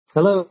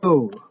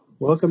Hello,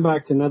 welcome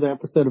back to another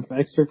episode of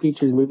Extra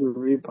Features Movie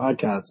Review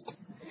Podcast.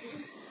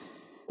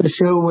 The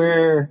show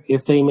where,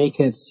 if they make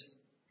it,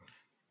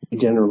 we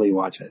generally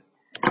watch it.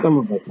 Some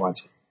of us watch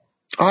it.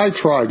 I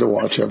try to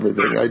watch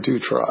everything. I do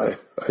try.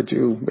 I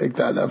do make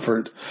that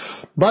effort.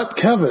 But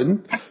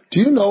Kevin, do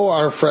you know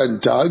our friend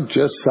Doug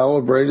just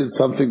celebrated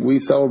something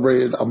we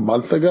celebrated a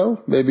month ago,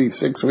 maybe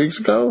 6 weeks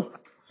ago?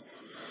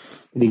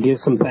 Did he give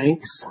some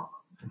thanks?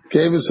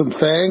 Gave us some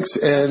thanks,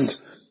 and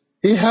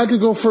he had to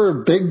go for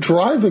a big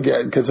drive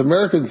again because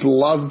Americans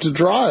love to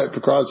drive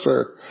across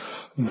their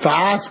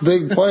vast,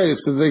 big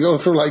place, and they go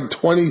through like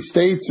 20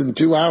 states in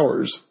 2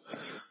 hours.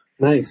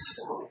 Nice.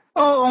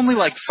 Oh, only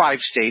like 5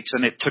 states,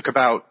 and it took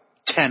about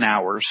 10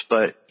 hours,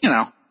 but, 2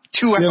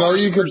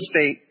 hours per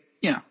state,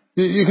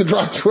 You could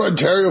drive through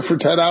Ontario for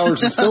 10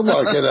 hours and still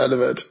not get out of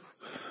it.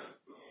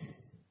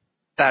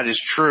 That is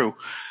true.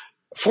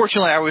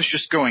 Fortunately, I was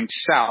just going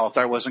south.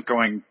 I wasn't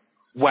going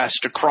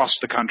west across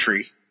the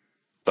country.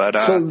 But,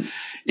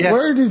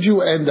 where did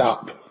you end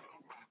up?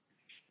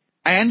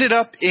 I ended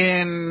up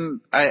in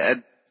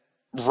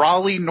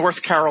Raleigh,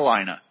 North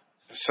Carolina.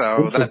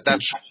 So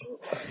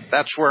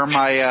that's where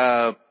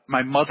my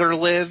mother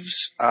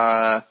lives,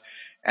 and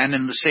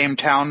in the same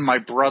town, my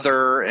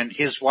brother and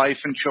his wife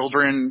and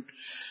children.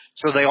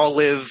 So they all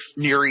live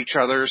near each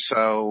other.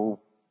 So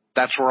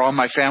that's where all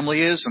my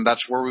family is, and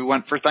that's where we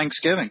went for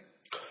Thanksgiving.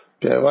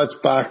 Okay, let's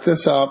back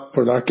this up.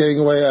 We're not getting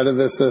away out of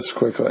this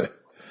quickly.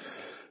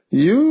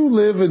 You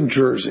live in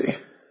Jersey.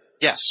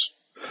 Yes.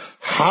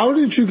 How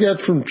did you get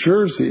from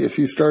Jersey if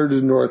you started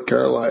in North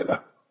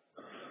Carolina?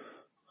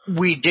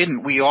 We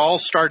didn't. We all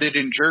started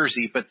in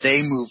Jersey, but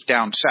they moved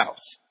down south.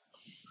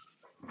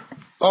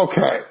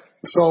 Okay.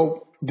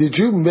 So did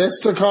you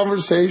miss the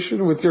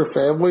conversation with your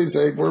family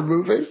saying we're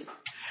moving?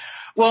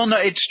 Well, no,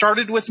 it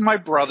started with my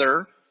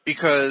brother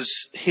because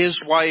his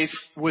wife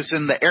was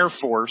in the Air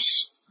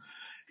Force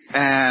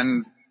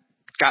and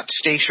got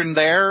stationed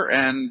there,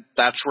 and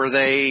that's where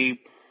they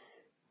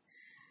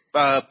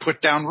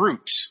put down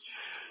roots.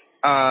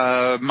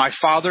 My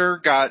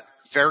father got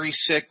very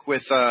sick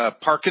with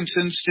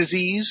Parkinson's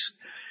disease,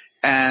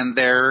 and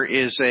there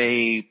is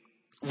a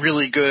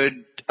really good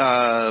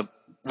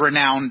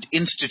renowned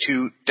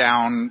institute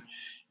down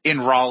in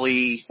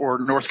Raleigh or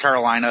North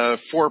Carolina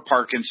for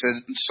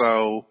Parkinson's,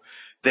 so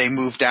they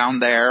moved down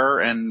there,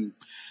 and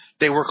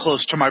they were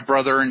close to my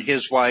brother and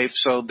his wife,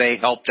 so they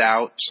helped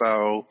out.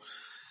 So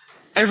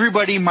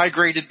everybody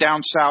migrated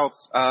down south.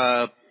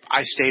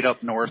 I stayed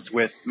up north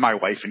with my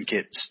wife and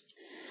kids.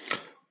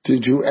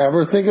 Did you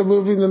ever think of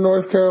moving to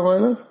North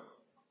Carolina?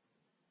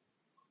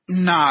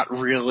 Not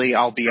really,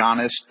 I'll be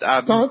honest.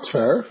 No, that's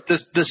fair.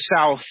 The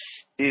South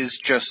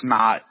is just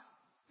not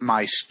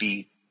my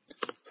speed.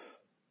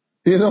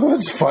 You know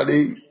what's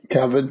funny,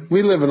 Kevin?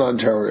 We live in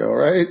Ontario,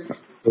 right?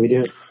 We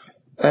do.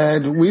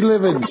 And we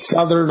live in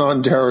southern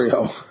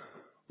Ontario.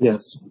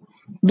 Yes.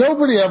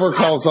 Nobody ever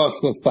calls us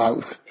the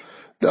South.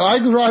 I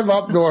drive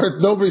up north,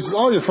 nobody says,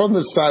 oh, you're from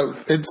the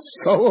South.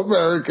 It's so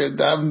American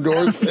to have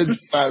north and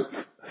south.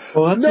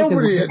 Well,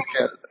 Nobody in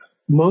Canada.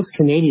 Most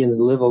Canadians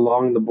live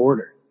along the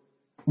border.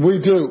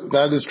 We do.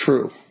 That is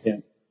true.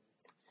 Yeah.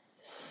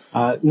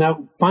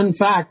 Now, fun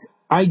fact,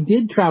 I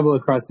did travel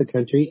across the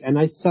country, and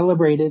I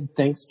celebrated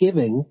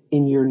Thanksgiving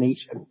in your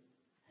nation.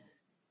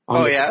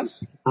 Yes?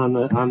 On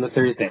the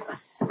Thursday.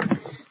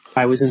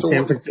 I was in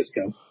San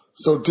Francisco.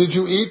 So did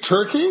you eat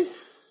turkey?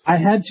 I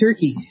had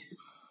turkey.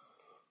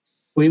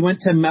 We went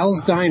to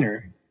Mel's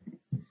Diner,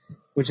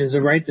 which is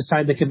right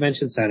beside the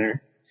convention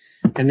center,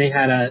 and they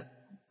had a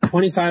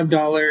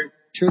 $25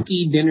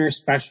 turkey dinner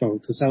special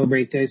to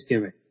celebrate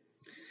Thanksgiving.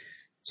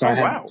 So I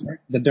had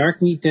the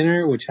dark meat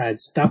dinner, which had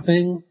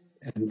stuffing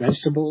and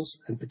vegetables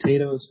and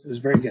potatoes. It was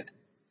very good.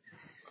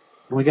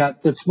 We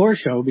got the floor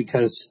show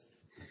because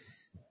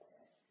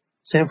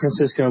San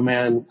Francisco,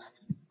 man,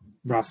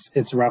 rough.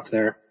 It's rough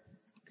there.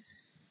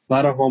 A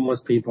lot of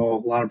homeless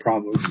people, a lot of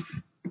problems.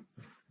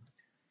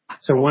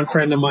 So one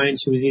friend of mine,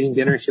 she was eating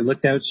dinner. She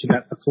looked out. She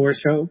got the floor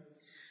show.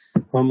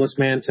 Homeless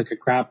man took a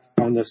crap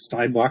on the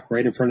sidewalk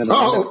right in front of the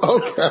window. Oh,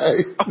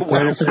 okay.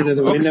 Right in front of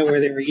the window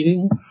where they were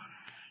eating.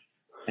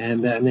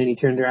 And then he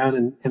turned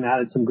around and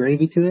added some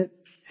gravy to it.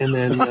 And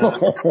then,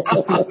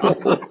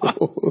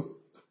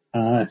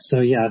 so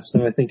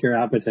I think your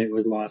appetite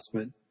was lost,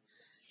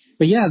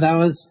 but yeah, that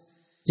was,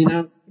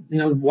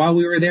 while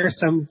we were there,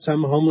 some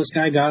homeless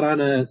guy got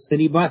on a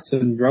city bus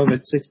and drove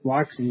it 6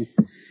 blocks and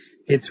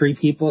hit 3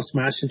 people,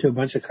 smashed into a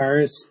bunch of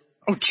cars.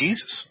 Oh,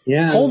 Jesus.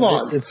 Yeah. Hold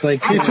on. It's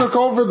like he took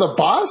over the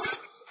bus?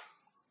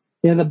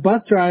 Yeah, the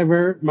bus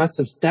driver must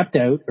have stepped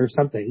out or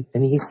something,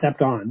 and he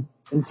stepped on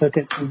and took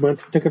it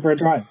for a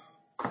drive.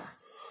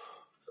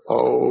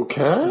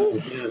 Okay.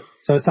 Yeah.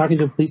 So I was talking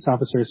to a police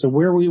officer. So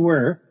where we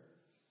were,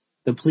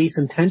 the police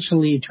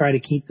intentionally try to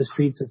keep the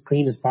streets as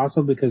clean as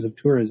possible because of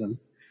tourism.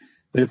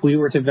 But if we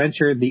were to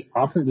venture the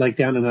opposite, like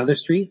down another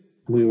street,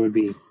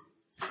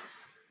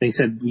 they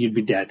said you'd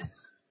be dead.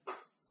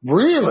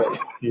 Really?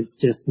 It's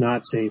just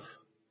not safe.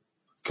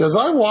 Because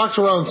I walked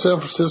around San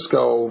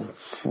Francisco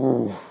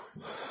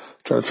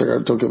Trying to figure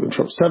out, don't get me in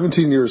trouble.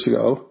 17 years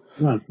ago.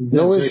 No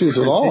Very issues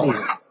at different all.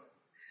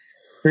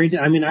 city.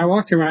 I mean, I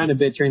walked around a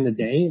bit during the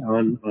day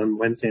on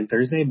Wednesday and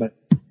Thursday, but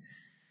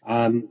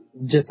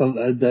just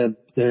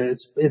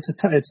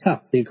it's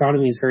tough. The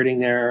economy is hurting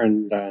there,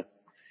 and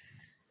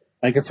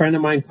like a friend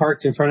of mine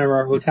parked in front of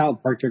our hotel,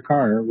 parked her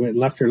car,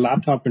 left her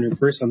laptop and her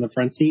purse on the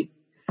front seat.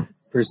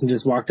 Person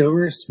just walked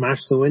over,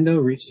 smashed the window,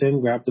 reached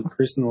in, grabbed the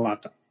purse and the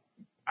laptop.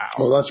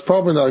 Well, that's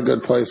probably not a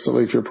good place to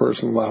leave your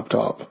personal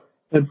laptop.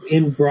 But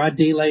in broad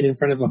daylight in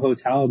front of a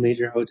hotel, a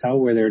major hotel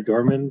where there are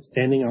doormen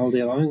standing all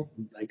day long,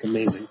 like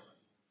amazing.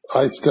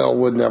 I still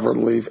would never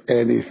leave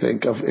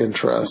anything of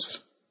interest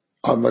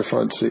on my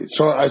front seat.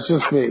 So it's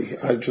just me.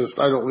 I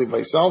don't leave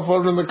my cell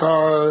phone in the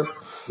car.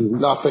 Mm-hmm.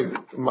 Nothing.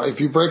 If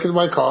you break into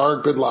my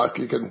car, good luck.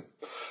 You can.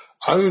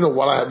 I don't even know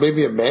what I have.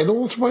 Maybe a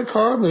manual to my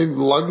car. Maybe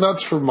lug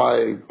nuts for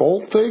my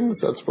bolt things.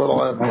 That's what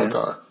I have in my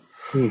car.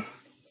 Mm.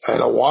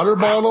 And a water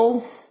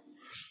bottle.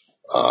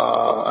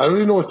 I don't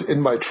even know what's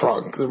in my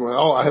trunk.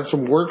 I have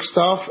some work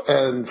stuff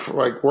and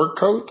like work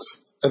coats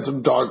and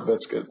some dog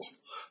biscuits.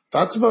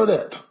 That's about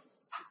it.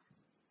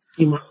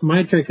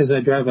 My trick is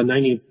I drive a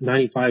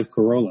 95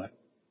 Corolla.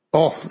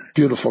 Oh,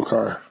 beautiful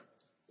car.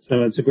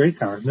 So it's a great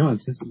car. No,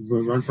 it's just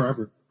will run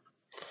forever.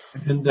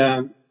 And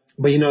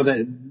but you know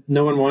that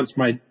no one wants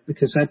my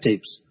cassette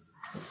tapes.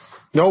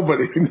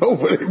 Nobody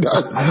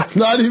does.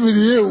 Not even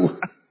you.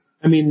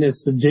 I mean,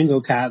 it's the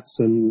Jingle Cats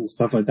and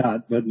stuff like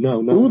that, but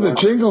no. Ooh, the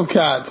Jingle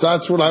Cats.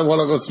 That's what I want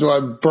to listen to.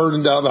 I'm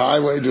burning down the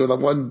highway doing a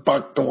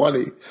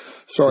 $1.20.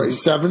 Sorry,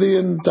 70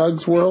 in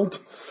Doug's world.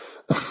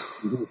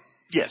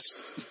 Yes.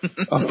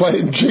 I'm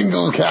playing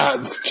Jingle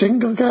Cats.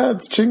 Jingle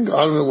Cats. Jingle.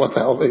 I don't know what the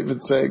hell they've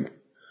been saying.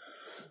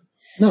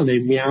 No, they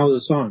meow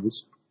the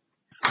songs.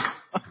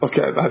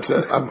 Okay, that's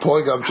it. I'm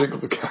pulling up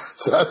Jingle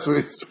Cats as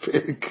we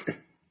speak.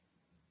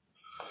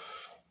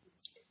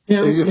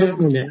 Meow, meow,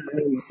 meow,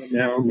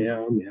 meow,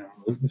 meow, meow.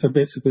 So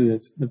basically,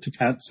 it's the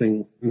cats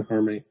sing in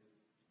harmony.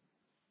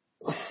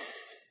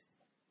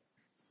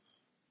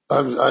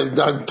 I'm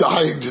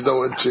dying to know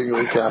what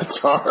Jingle Cats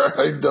are.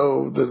 I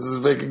know this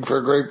is making for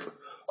a great...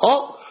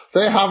 Oh,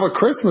 they have a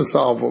Christmas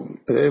album.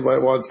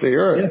 Anybody wants to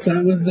hear it? Yes,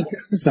 that was the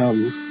Christmas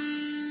album.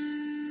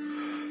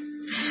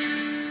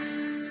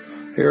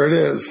 Here it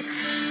is.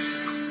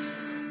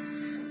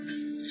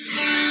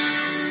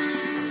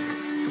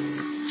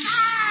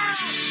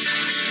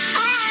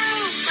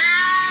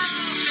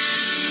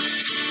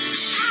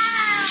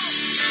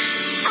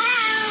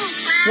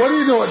 What are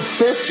you doing,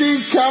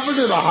 50, Kevin,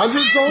 and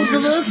 100 songs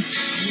of this?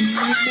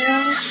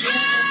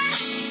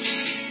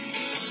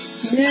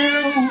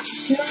 Meow,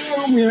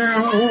 meow,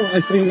 meow. I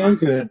think I'm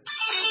good.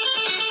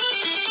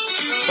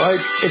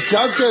 Like, it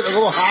does get a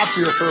little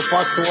happier for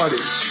 $1.20.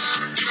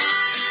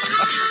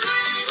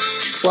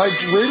 Like,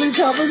 really,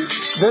 Kevin?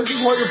 This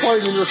is what you're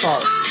playing in your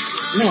car?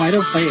 No, I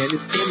don't play it.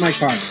 It's in my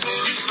car.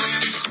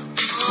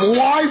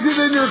 Why is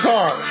it in your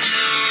car?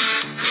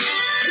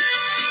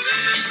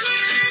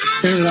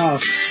 Turn it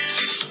off.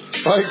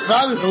 Like,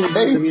 that is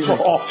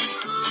painful.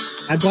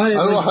 I bought it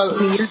like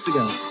 20 years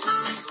ago.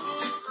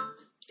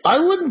 I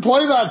wouldn't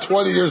play that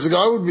 20 years ago.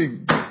 I would be...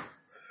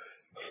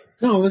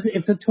 No,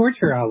 it's a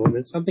torture album.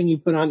 It's something you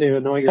put on to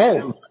annoy your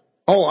family.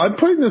 Oh, I'm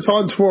putting this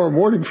on tomorrow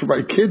morning for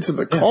my kids in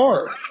the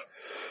car.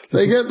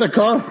 They get in the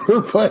car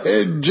for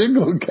playing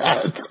Jingle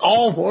Cats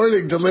all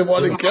morning till they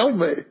want to kill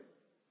me.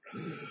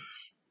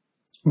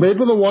 Maybe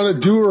they'll want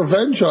to do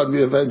revenge on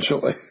me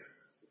eventually.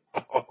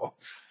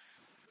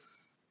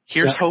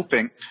 Here's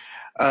hoping.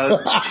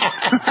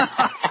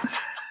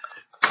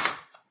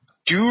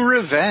 Do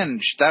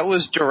Revenge. That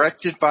was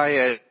directed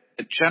by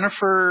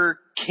Jennifer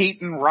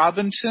Caton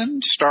Robinson,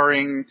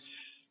 starring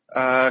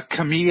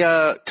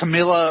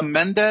Camila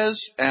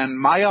Mendez and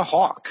Maya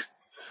Hawke.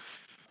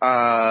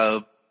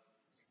 I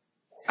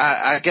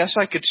guess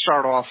I could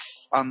start off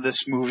on this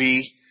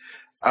movie.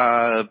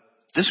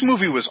 This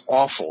movie was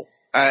awful.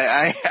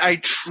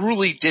 I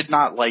truly did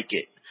not like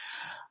it.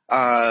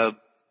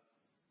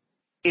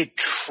 It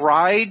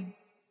tried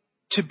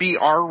to be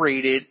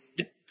R-rated,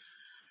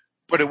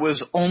 but it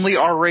was only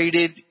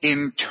R-rated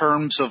in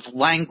terms of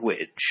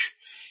language.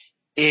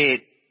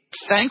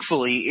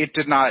 Thankfully, it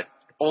did not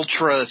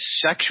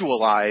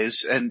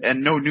ultra-sexualize and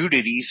no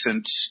nudity,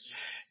 since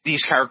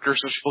these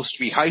characters are supposed to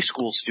be high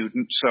school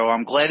students, so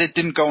I'm glad it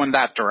didn't go in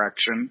that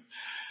direction.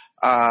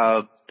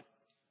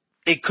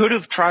 It could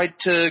have tried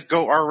to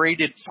go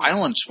R-rated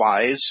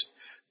violence-wise,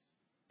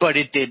 but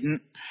it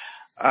didn't.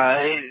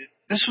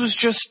 This was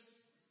just...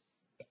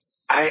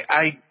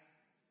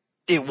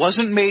 It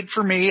wasn't made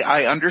for me.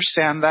 I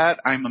understand that.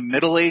 I'm a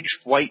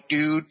middle-aged white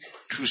dude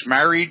who's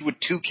married with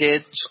 2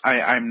 kids.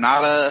 I'm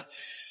not a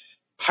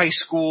high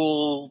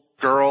school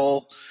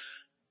girl.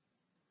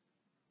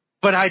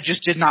 But I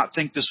just did not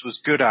think this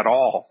was good at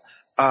all.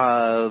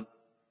 The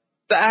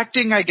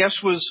acting, I guess,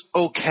 was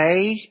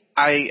okay.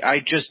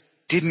 I just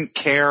didn't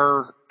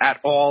care at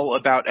all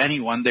about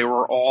anyone.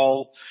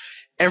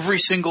 Every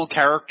single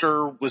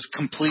character was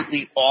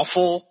completely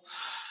awful.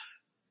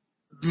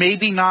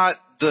 Maybe not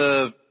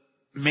the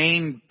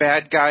main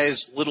bad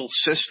guy's little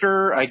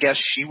sister, I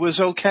guess she was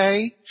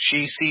okay.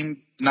 She seemed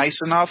nice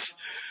enough.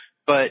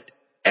 But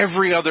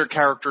every other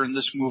character in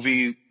this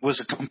movie was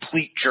a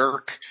complete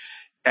jerk,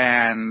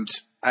 and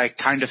I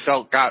kind of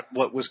got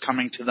what was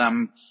coming to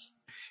them,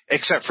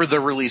 except for the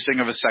releasing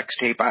of a sex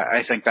tape.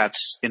 I think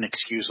that's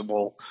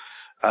inexcusable,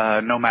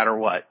 no matter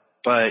what.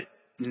 But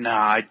no,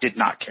 I did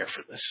not care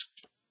for this.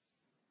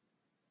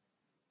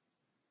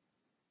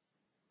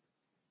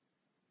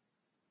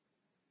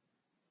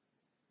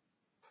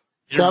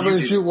 Kevin,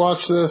 did you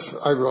watch this?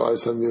 I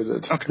realize I'm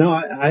muted. Okay. No,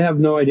 I have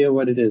no idea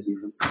what it is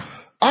even.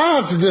 I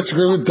have to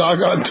disagree with Doug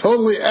on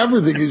totally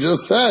everything you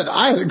just said.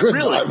 I had a good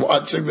time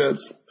watching this.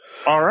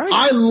 All right.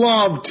 I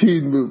love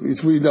teen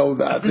movies. We know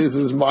that. This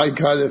is my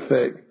kind of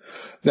thing.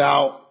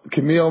 Now,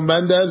 Camille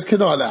Mendez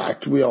cannot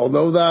act. We all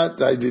know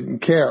that. I didn't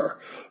care.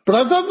 But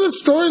I thought the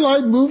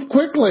storyline moved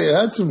quickly. It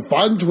had some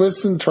fun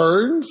twists and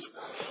turns.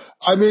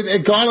 I mean,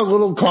 it got a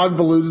little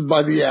convoluted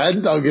by the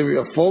end. I'll give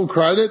you a full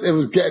credit. It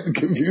was getting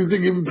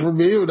confusing even for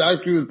me who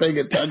actually was paying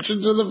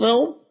attention to the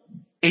film.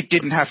 It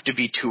didn't have to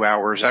be 2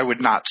 hours. I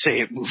would not say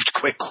it moved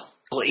quickly.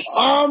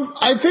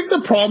 I think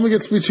the problem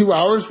gets to be 2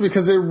 hours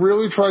because they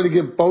really try to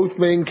give both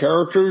main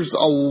characters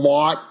a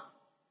lot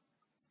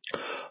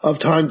of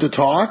time to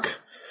talk.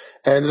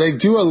 And they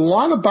do a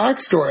lot of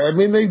backstory. I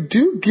mean, they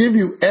do give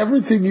you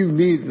everything you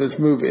need in this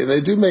movie.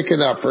 They do make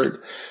an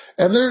effort.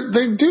 And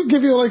they do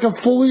give you like a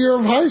full year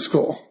of high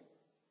school.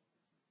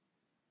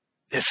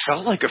 It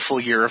felt like a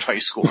full year of high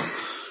school.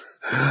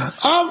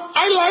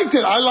 I liked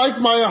it. I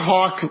like Maya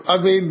Hawke.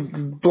 I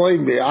mean,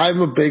 blame me.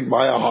 I'm a big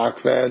Maya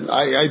Hawke fan.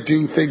 I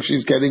do think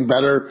she's getting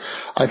better.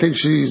 I think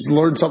she's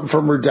learned something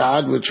from her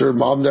dad, which her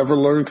mom never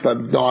learned, because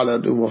I'm not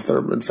an Uma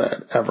Thurman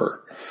fan,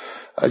 ever.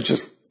 I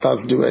just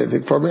doesn't do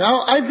anything for me.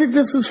 I think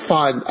this is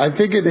fun. I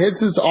think it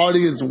hits its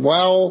audience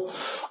well.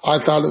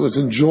 I thought it was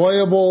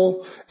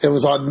enjoyable. It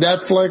was on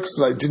Netflix,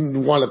 and I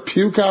didn't want to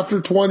puke after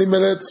 20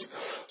 minutes.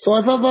 So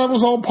I thought that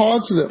was all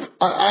positive.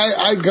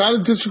 I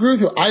gotta disagree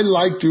with you. I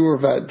like Do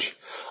Revenge.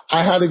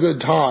 I had a good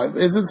time.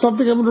 Is it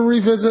something I'm going to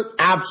revisit?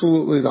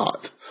 Absolutely not.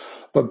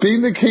 But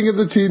being the king of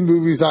the teen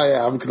movies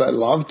I am, because I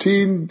love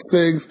teen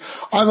things,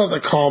 I thought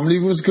the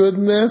comedy was good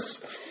in this.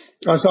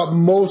 I thought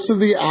most of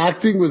the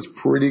acting was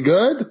pretty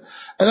good.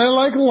 And I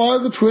like a lot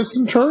of the twists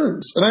and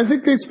turns. And I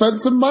think they spent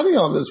some money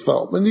on this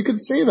film, and you can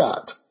see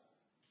that.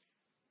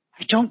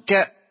 I don't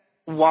get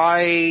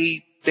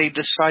why they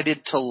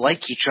decided to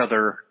like each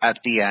other at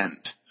the end.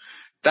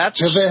 That's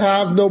because they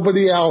have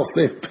nobody else.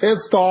 They've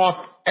pissed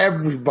off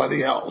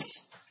everybody else.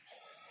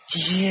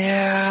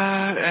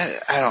 Yeah,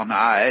 I don't know.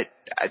 I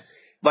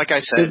like I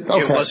said,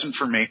 Okay. It wasn't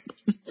for me.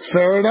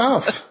 Fair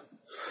enough.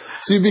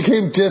 So you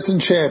became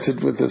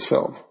disenchanted with this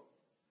film.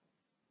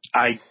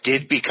 I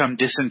did become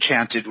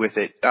disenchanted with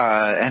it.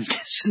 And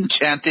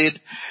Disenchanted,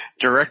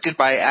 directed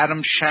by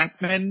Adam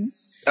Shankman,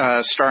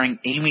 starring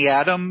Amy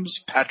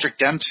Adams, Patrick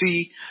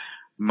Dempsey,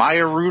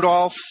 Maya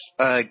Rudolph,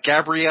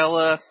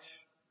 Gabriella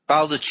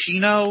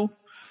Baldacchino,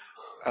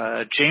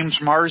 James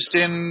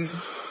Marsden,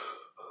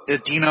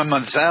 Idina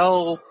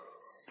Menzel,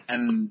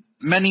 and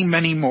many,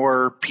 many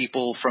more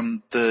people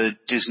from the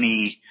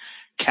Disney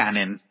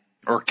canon,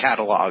 or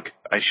catalog,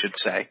 I should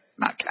say.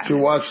 Not canon. Did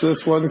you watch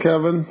this one,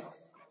 Kevin?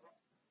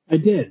 I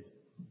did.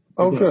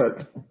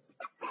 Good.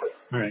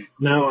 All right.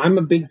 Now, I'm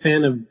a big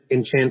fan of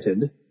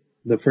Enchanted,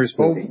 the first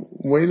movie.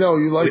 Oh, we know.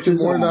 You liked it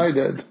more than I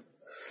did.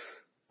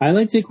 I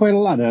liked it quite a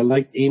lot. I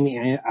liked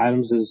Amy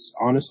Adams'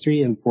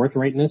 honesty and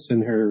forthrightness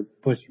and her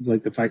push,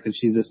 like the fact that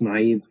she's this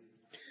naive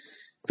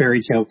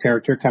fairy tale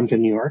character come to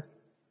New York.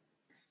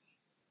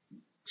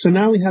 So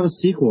now we have a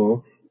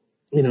sequel,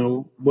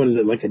 what is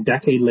it, like a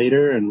decade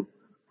later, and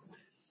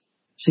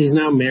she's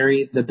now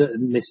married,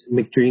 Miss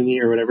McDreamy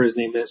or whatever his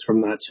name is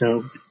from that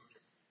show.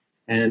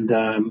 And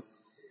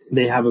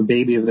they have a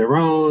baby of their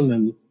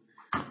own,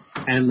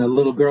 and the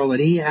little girl that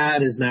he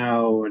had is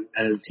now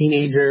a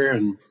teenager,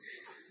 and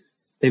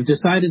they've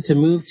decided to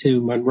move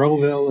to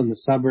Monroeville in the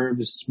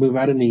suburbs, move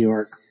out of New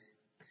York.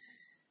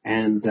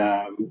 And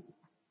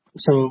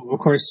so, of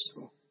course,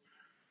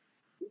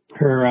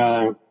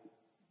 her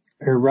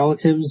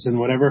relatives and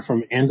whatever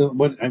from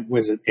what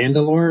was it,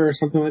 Andalore or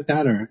something like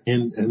that, or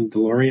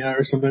Andaluria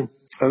or something?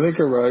 I think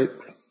you're right.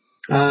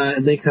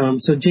 They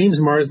come. So James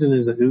Marsden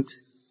is a hoot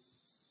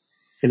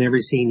in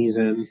every scene he's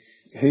in.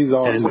 He's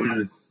awesome.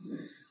 And,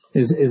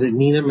 is it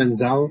Nina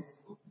Menzel?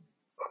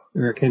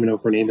 Or I can't even know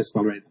if her name is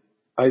spelled right.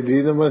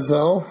 Idina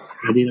Menzel?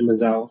 Idina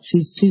Menzel.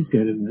 She's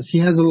good in this. She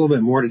has a little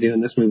bit more to do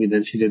in this movie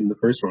than she did in the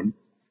first one.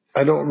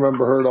 I don't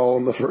remember her at all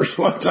in the first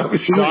one. I was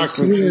shocked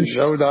when she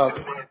showed up.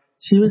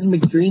 She was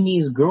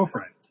McDreamy's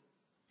girlfriend.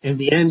 In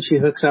the end, she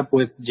hooks up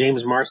with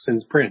James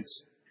Marsden's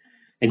prince,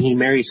 and he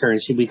marries her,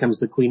 and she becomes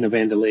the queen of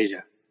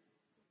Andalasia.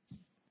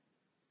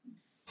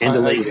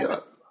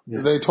 Andalasia.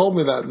 Yeah. They told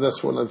me that in this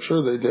one. I'm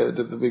sure they did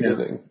at the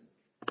beginning.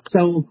 Yeah.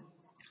 So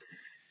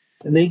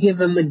they give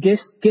them the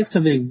gift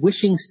of a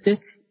wishing stick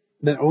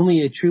that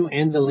only a true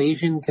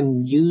Andalasian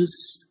can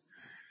use.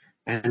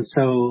 And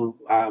so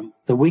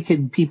the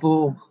wicked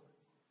people,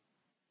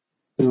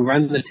 who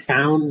run the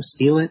town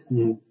steal it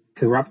and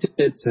corrupt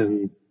it,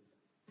 and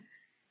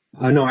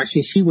no,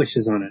 actually she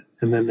wishes on it,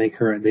 and then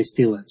they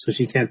steal it, so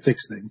she can't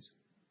fix things.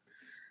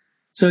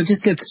 So it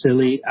just gets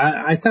silly.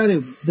 I thought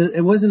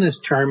it wasn't as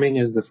charming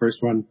as the first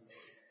one.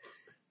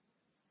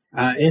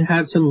 It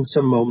had some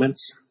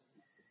moments,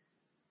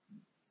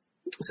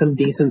 some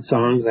decent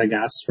songs, I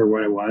guess, for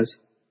what it was.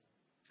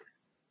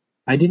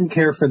 I didn't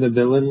care for the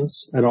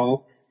villains at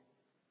all.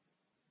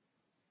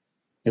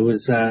 It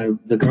was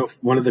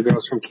one of the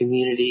girls from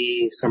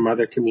Community, some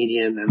other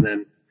comedian, and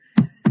then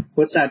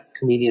what's that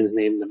comedian's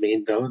name? The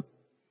main villain,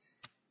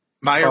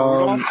 Maya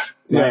Rudolph.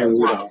 Maya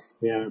Rudolph.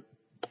 Yeah,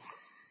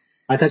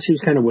 I thought she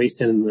was kind of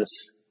wasted in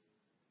this,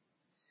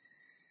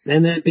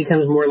 and then it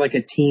becomes more like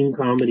a teen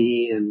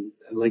comedy and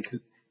like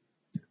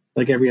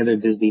every other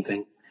Disney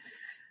thing.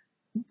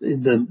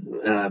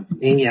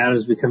 Amy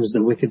Adams becomes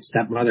the wicked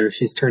stepmother.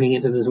 She's turning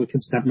into this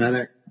wicked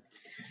stepmother.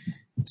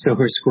 So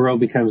her squirrel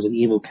becomes an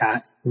evil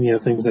cat.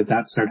 Things like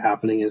that start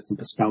happening as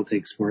the spell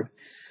takes forward.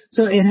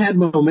 So it had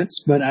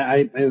moments, but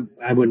I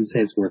wouldn't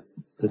say it's worth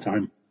the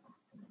time.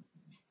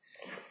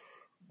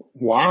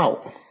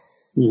 Wow.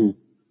 Mm-hmm.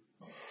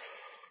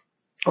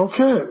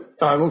 Okay,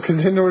 I will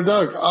continue with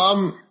Doug.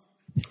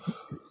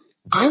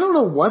 I don't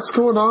know what's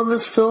going on in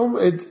this film.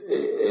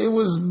 It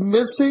was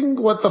missing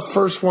what the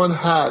first one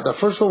had. The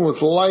first one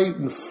was light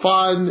and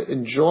fun,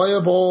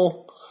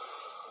 enjoyable.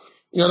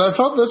 And I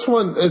thought this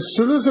one, as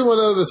soon as they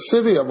went out of the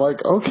city, I'm like,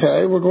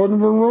 okay, we're going to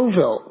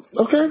Monroeville.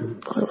 Okay,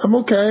 I'm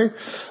okay.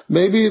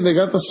 Maybe they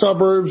got the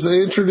suburbs.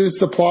 They introduced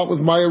the plot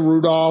with Maya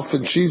Rudolph,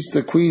 and she's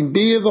the queen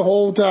bee of the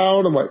whole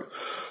town. I'm like,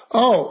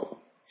 oh,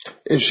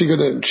 is she going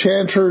to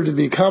enchant her to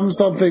become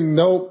something?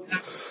 Nope.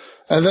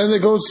 And then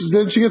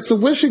then she gets the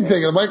wishing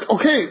thing. I'm like,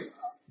 okay,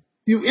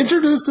 you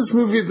introduced this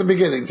movie at the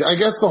beginning. I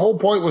guess the whole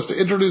point was to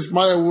introduce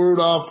Maya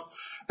Rudolph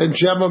and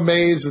Gemma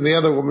Mays and the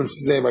other woman's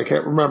name I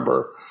can't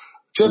remember.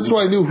 Just so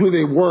I knew who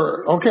they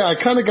were. Okay, I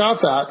kind of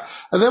got that.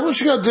 And then when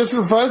she got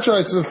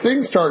disenfranchised and the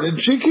thing started,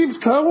 she keeps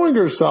telling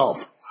herself,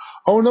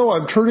 oh no,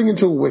 I'm turning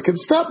into a wicked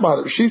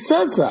stepmother. She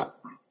says that.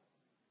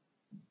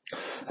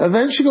 And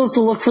then she goes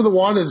to look for the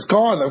wand and it's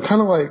gone. I'm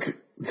kind of like,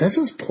 this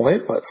is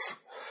pointless.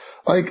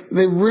 Like,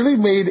 they really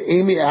made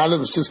Amy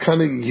Adams just kind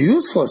of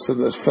useless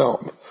in this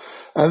film.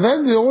 And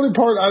then the only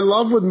part I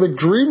love when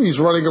McDreamy's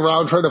running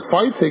around trying to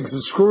fight things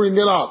and screwing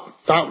it up.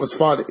 That was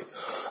funny.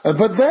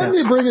 But then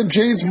they bring in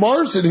James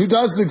Marsden, who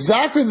does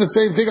exactly the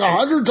same thing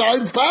 100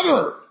 times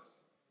better.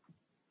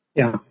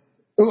 Yeah.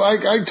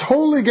 I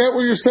totally get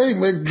what you're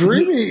saying.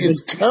 McDreamy is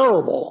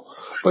terrible.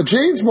 But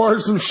James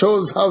Marsden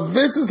shows how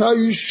this is how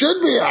you should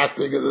be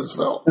acting in this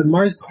film. But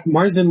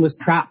Marsden was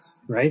trapped,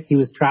 right? He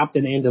was trapped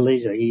in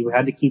Andalusia. He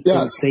had to keep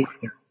things safe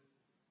there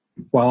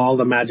while all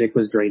the magic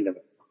was drained of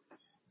it.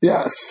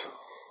 Yes.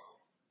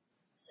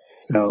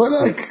 So, but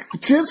I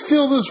just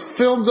feel this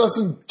film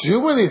doesn't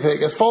do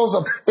anything. It follows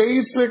a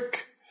basic,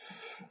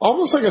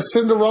 almost like a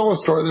Cinderella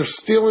story. They're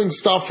stealing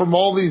stuff from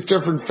all these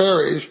different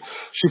fairies.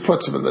 She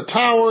puts them in the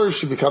tower.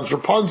 She becomes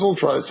Rapunzel,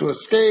 tries to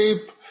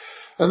escape.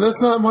 And this,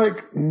 I'm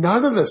like,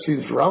 none of this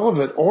seems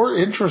relevant or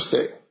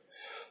interesting.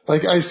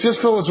 Like, I just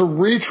feel it's a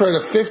retread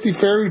of 50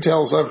 fairy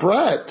tales I've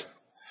read.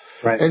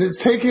 Right. And it's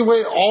taking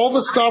away all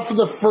the stuff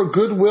for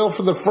goodwill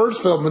for the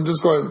first film and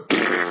just going...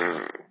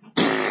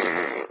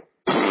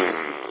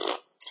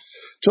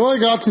 Till I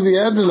got to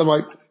the end and I'm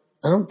like,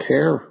 I don't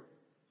care.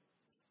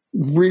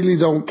 Really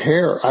don't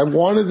care. I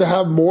wanted to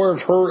have more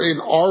of her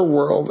in our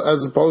world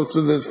as opposed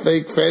to this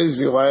fake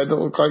fantasy land that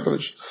looked like it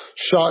was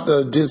shot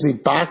in a Disney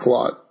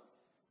backlot.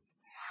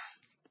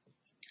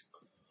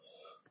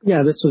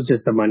 Yeah, this was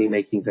just a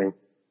money-making thing.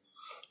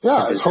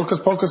 Yeah, it's Hocus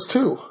Pocus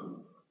 2.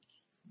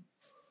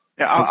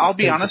 Yeah, I'll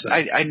be honest,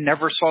 I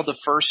never saw the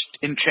first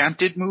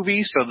Enchanted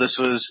movie, so this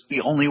was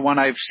the only one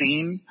I've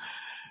seen.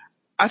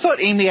 I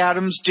thought Amy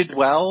Adams did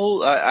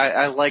well.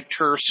 I liked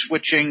her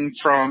switching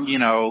from,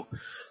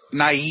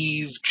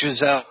 naive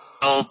Giselle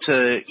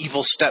to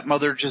evil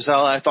stepmother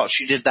Giselle. I thought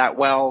she did that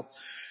well.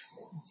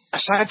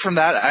 Aside from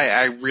that,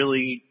 I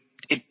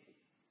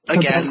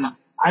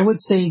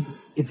would say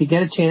if you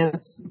get a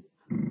chance,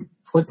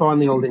 flip on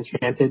the old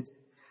Enchanted.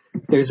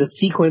 There's a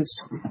sequence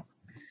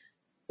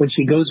when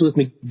she goes with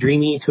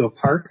McDreamy to a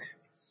park.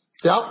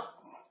 Yep.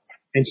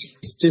 And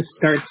she just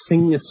starts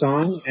singing a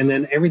song, and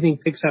then everything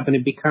picks up, and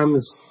it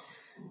becomes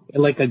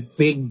like a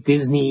big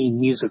Disney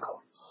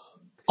musical.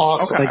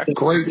 Awesome. Like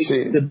great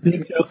scene. The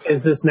big joke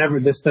is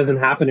this doesn't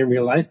happen in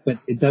real life, but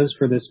it does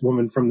for this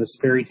woman from this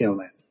fairy tale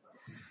land.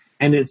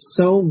 And it's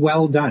so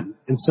well done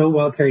and so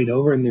well carried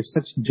over, and there's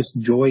such just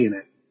joy in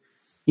it.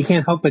 You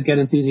can't help but get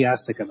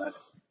enthusiastic about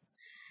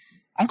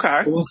it.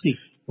 Okay. So we'll see.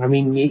 I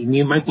mean,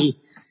 you might be,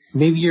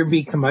 maybe you're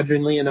being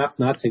curmudgeonly enough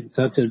not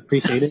to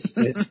appreciate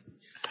it.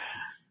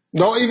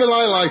 No, even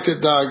I liked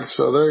it, Doug,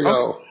 so there you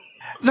go.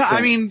 No,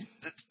 I mean,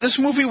 this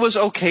movie was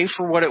okay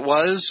for what it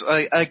was.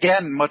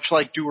 Again, much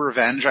like Do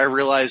Revenge, I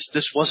realized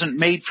this wasn't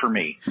made for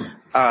me.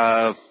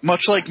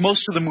 Much like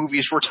most of the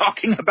movies we're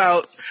talking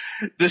about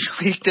this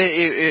week,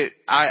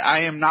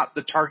 I am not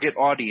the target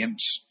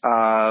audience.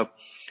 I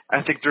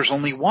think there's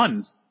only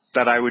one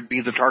that I would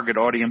be the target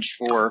audience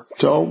for.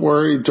 Don't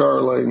worry,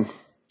 darling.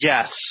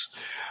 Yes.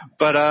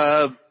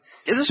 But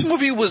this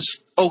movie was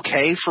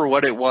okay for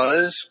what it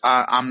was.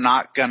 I'm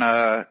not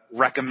gonna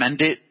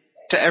recommend it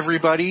to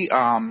everybody.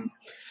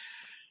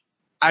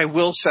 I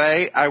will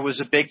say I was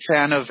a big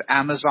fan of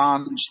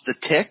Amazon's The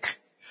Tick.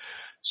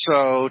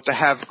 So to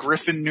have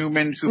Griffin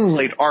Newman, who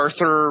played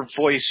Arthur,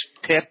 voice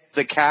Pip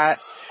the cat.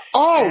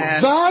 Oh,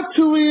 that's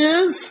who he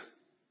is?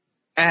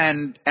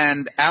 And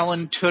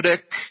Alan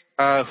Tudyk,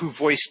 who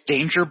voiced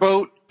Danger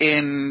Boat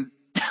in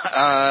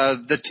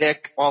The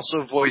Tick,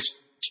 also voiced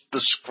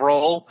the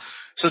Skrull.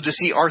 So to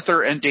see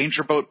Arthur and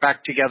Danger Boat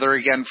back together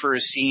again for a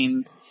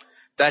scene,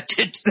 that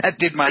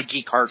did my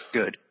geek heart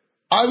good.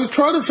 I was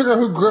trying to figure out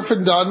who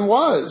Griffin Dunn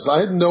was. I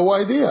had no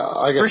idea.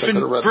 I guess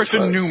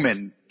Griffin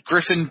Newman.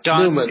 Griffin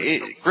Dunn.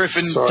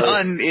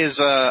 Dunn is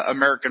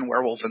American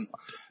Werewolf.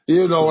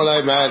 You know what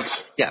I meant.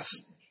 Yes.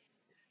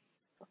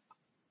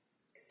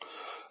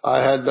 I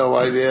had no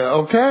idea.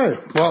 Okay.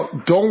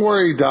 Well, don't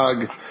worry,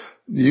 Doug.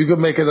 You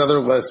can make another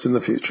list in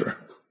the future.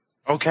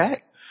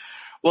 Okay.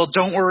 Well,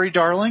 Don't Worry,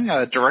 Darling,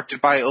 directed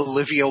by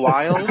Olivia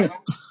Wilde,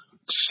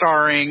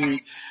 starring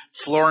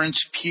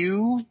Florence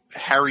Pugh,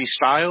 Harry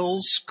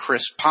Styles,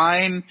 Chris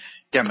Pine,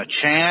 Gemma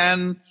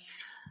Chan,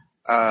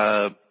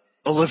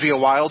 Olivia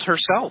Wilde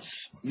herself,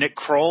 Nick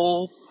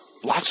Kroll,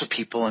 lots of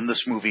people in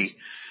this movie.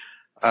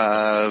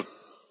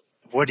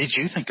 What did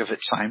you think of it,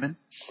 Simon?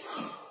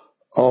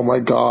 Oh my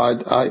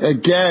God. I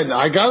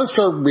gotta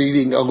start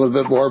reading a little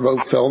bit more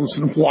about films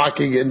and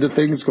walking into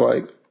things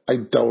going, I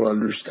don't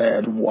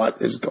understand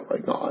what is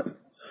going on.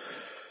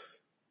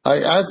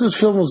 As this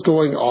film was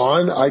going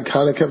on, I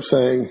kind of kept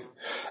saying,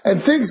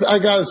 and things, I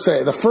gotta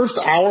say, the first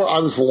hour I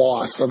was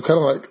lost. I'm kind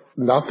of like,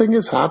 nothing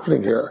is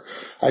happening here.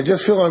 I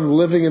just feel I'm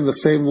living in the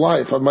same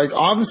life. I'm like,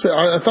 obviously,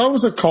 I thought it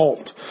was a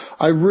cult.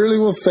 I really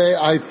will say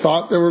I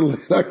thought they were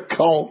a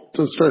cult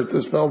to start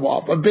this film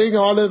off. I'm being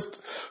honest,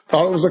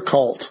 thought it was a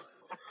cult.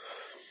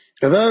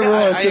 And then I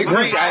realized I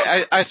agree.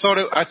 I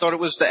thought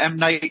it was the M.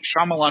 Night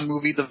Shyamalan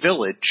movie, The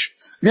Village.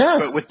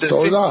 Yes, but with the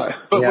so did I.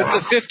 But with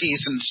the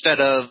 50s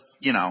instead of,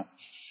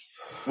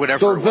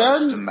 whatever. So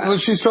then, when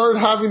she started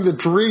having the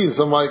dreams,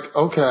 I'm like,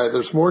 okay,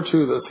 there's more to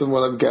this than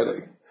what I'm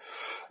getting.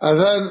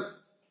 And then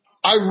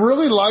I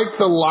really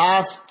like the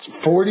last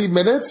 40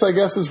 minutes, I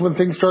guess, is when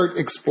things start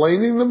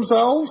explaining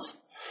themselves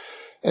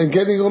and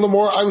getting a little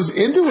more. I was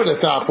into it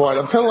at that point.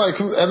 I'm kind of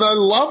like, and I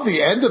love the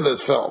end of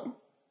this film.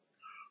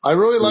 I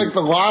really like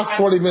the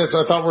last 20 minutes.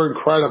 I thought were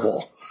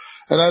incredible.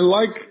 And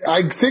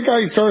I think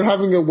I started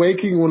having a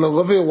waking when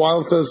Olivia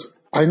Wilde says,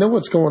 I know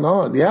what's going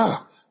on.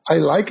 Yeah,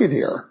 I like it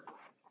here.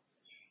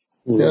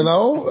 And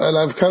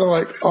I'm kind of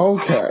like,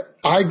 okay,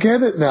 I get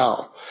it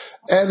now.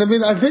 And I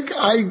mean, I think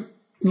I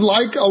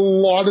like a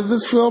lot of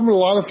this film. A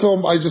lot of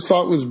film I just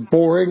thought was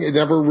boring. It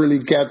never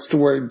really gets to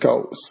where it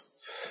goes.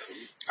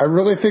 I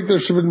really think there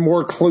should have been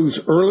more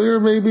clues earlier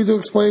maybe to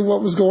explain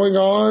what was going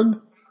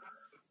on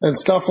and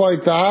stuff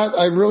like that.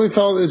 I really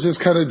felt it was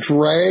just kind of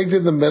dragged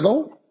in the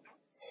middle.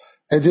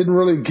 It didn't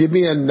really give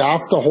me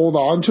enough to hold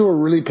on to or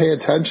really pay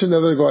attention.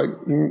 Then they're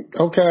going,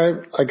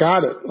 okay, I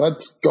got it.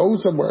 Let's go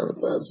somewhere with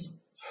this.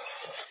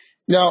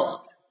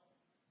 Now,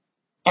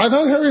 I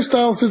thought Harry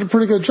Styles did a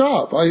pretty good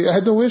job. I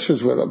had no issues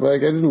with him.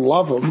 Like, I didn't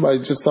love him.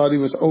 I just thought he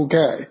was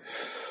okay.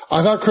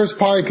 I thought Chris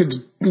Pine could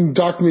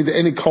induct me to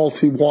any cult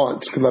he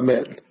wants because I'm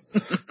in.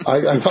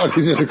 I thought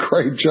he did a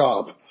great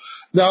job.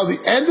 Now, the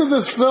end of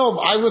this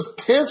film, I was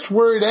pissed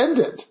where it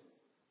ended.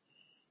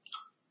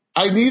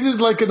 I needed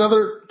like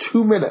another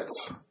 2 minutes.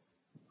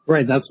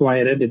 Right, that's why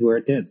it ended where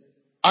it did.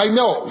 I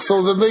know.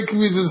 So they're making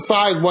me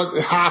decide what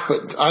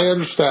happened. I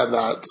understand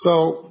that.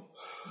 So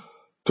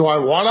do I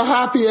want a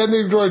happy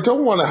ending? Do I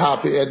don't want a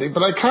happy ending?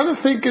 But I kind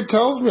of think it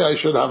tells me I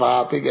should have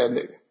a happy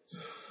ending.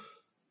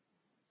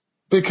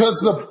 Because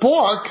the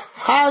book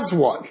has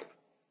one.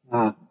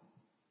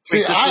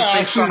 See, I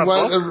actually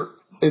went,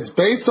 it's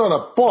based on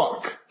a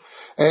book.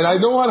 And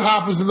I know what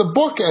happens in the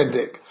book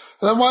ending.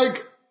 And I'm like,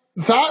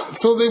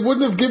 so they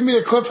wouldn't have given me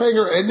a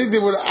cliffhanger ending. They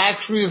would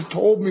actually have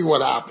told me what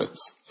happens.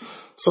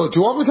 So do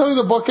you want me to tell you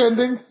the book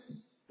ending?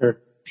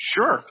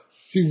 Sure.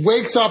 She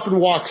wakes up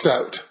and walks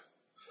out.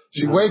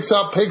 She wakes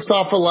up, takes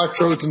off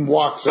electrodes, and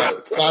walks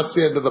out. That's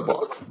the end of the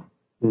book.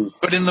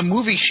 But in the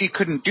movie, she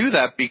couldn't do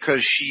that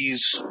because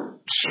she's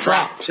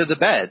strapped to the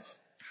bed.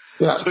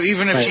 Yes. So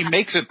even if she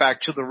makes it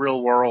back to the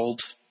real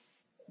world,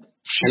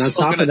 she's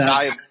still going to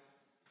die.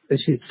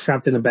 She's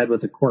trapped in a bed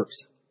with a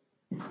corpse.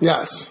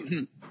 Yes.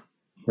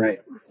 Right.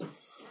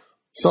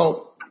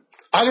 So,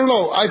 I don't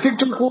know. I think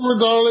Don't Worry,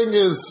 Darling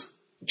is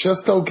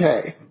just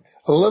okay.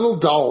 A little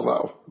dull,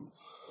 though.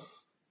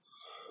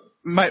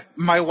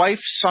 My wife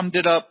summed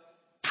it up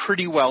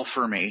pretty well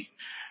for me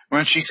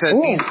when she said,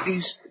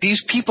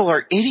 these people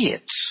are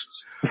idiots.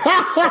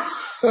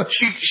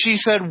 She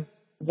said,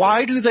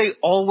 why do they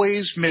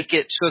always make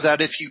it so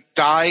that if you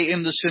die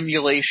in the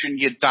simulation,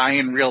 you die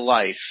in real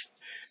life?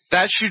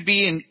 That should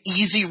be an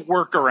easy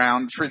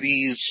workaround for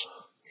these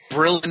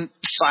brilliant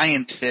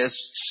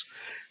scientists.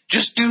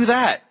 Just do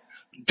that.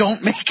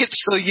 Don't make it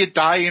so you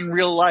die in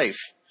real life.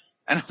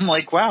 And I'm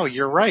like, wow,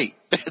 you're right.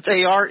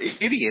 They are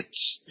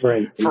idiots.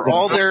 Right. For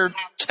all their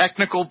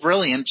technical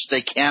brilliance,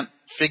 they can't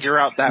figure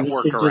out that You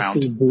should just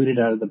workaround. be booted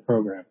out of the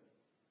program.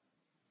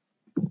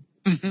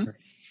 Mm-hmm.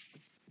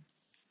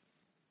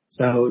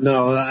 So,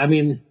 no, I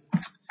mean,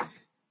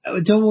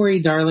 don't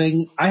worry,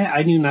 darling.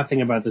 I knew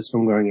nothing about this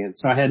film going in,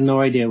 so I had no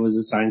idea it was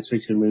a science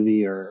fiction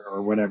movie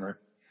or whatever,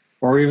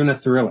 or even a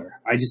thriller.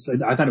 I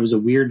thought it was a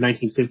weird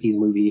 1950s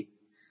movie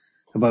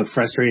about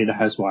frustrated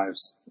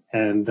housewives.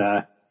 And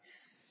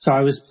so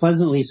I was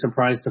pleasantly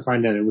surprised to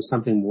find out it was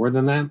something more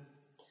than that.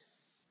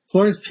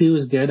 Florence Pugh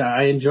is good.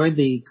 I enjoyed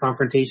the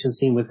confrontation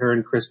scene with her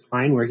and Chris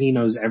Pine where he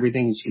knows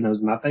everything and she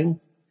knows nothing.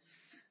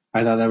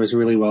 I thought that was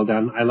really well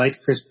done. I liked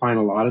Chris Pine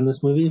a lot in this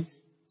movie.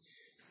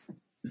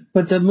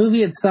 But the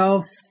movie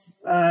itself,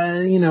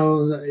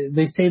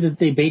 they say that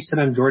they based it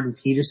on Jordan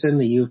Peterson,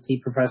 the U of T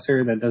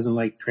professor that doesn't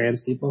like trans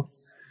people.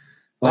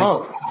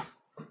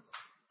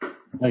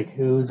 Like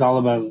who's all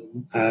about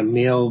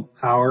male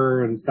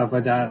power and stuff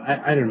like that.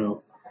 I don't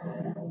know.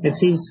 It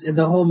seems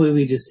the whole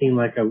movie just seemed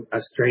like a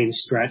strange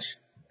stretch.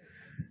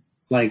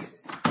 Like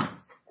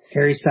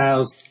Harry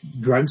Styles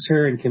drugs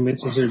her and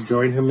convinces her to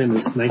join him in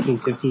this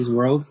 1950s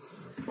world.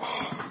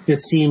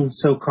 Just seemed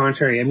so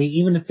contrary. I mean,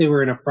 even if they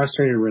were in a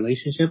frustrated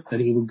relationship, that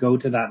he would go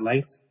to that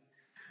length,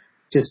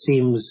 just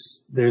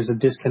seems there's a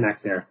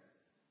disconnect there.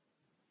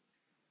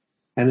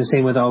 And the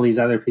same with all these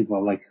other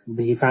people. Like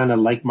he found a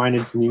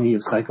like-minded community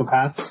of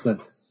psychopaths that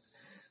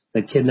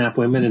kidnap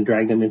women and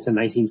drag them into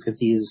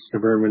 1950s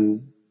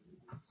suburban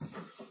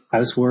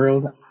house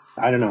world.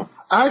 I don't know.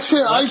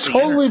 Actually, I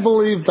totally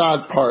believe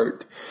that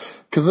part.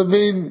 Because, I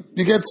mean,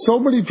 you get so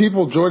many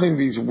people joining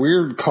these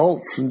weird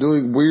cults and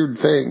doing weird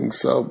things.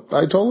 So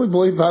I totally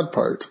believe that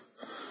part.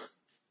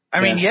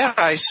 I mean,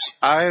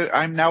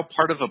 I'm now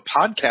part of a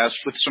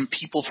podcast with some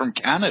people from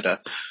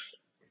Canada.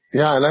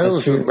 Yeah, and I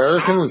was an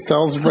American that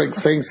celebrates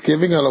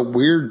Thanksgiving on a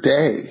weird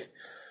day.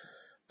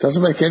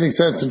 Doesn't make any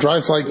sense. It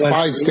drives like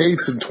 5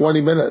 states in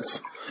 20 minutes.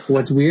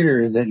 What's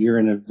weirder is that you're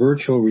in a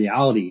virtual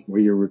reality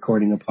where you're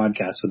recording a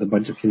podcast with a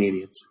bunch of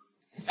Canadians.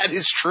 That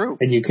is true.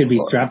 And you could be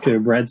strapped to a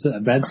bed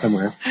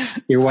somewhere.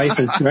 Your wife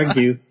has drugged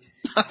you,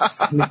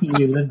 making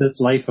you live this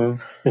life of...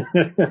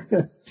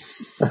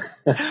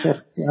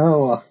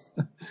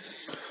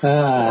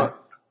 I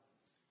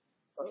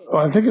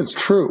think it's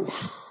true.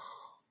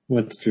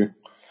 What's true?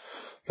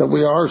 That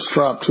we are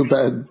strapped to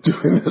bed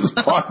doing this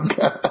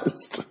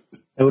podcast.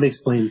 That would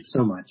explain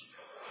so much.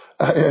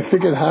 I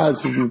think it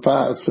has in the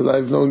past, and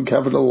I've known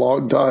Kevin a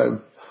long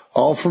time.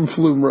 All from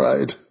Flume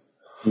Ride.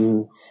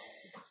 Mm.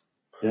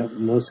 Yep,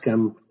 no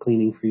scum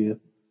cleaning for you.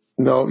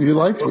 No, you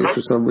liked me for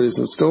some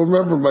reason. Still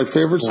remember my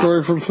favorite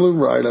story from Flume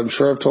Ride. I'm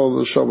sure I've told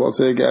the show, but I'll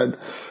say again.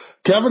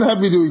 Kevin had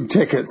me doing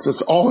tickets.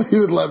 That's all he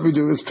would let me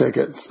do is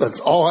tickets. That's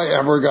all I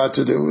ever got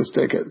to do was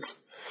tickets.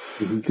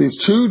 Mm-hmm. These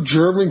 2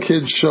 German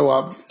kids show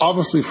up,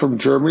 obviously from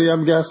Germany,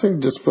 I'm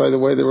guessing, just by the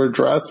way they were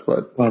dressed.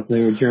 But well, if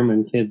they were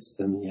German kids,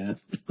 then yeah.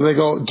 They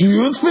go, "Do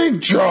you speak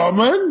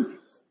German?"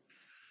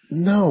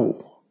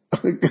 No.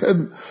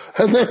 And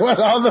they went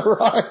on the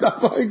ride.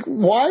 I'm like,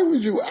 why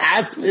would you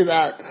ask me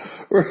that?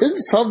 We're in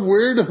some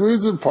weird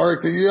amusement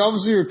park that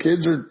obviously your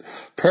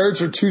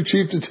parents are too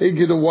cheap to take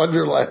you to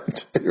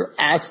Wonderland. And you're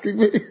asking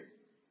me?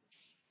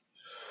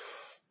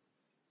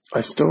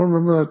 I still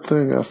remember that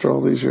thing after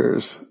all these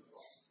years.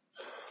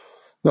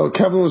 No,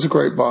 Kevin was a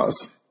great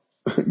boss.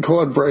 Go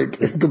on break.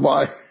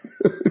 Goodbye.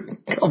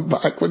 Come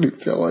back when you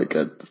feel like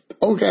it.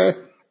 Okay.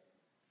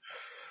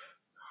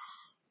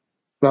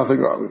 Nothing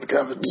wrong with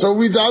Kevin. So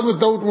we done with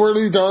Don't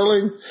Worry,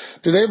 Darling?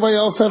 Did anybody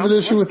else have an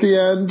issue with the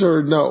end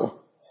or no?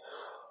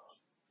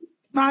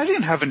 No, I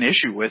didn't have an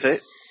issue with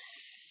it.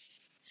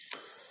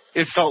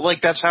 It felt like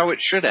that's how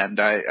it should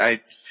end. I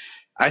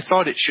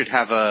thought it should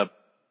have a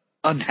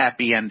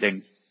unhappy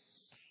ending.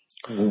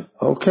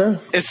 Okay.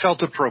 It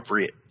felt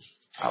appropriate,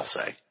 I'll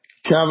say.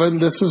 Kevin,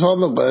 this is on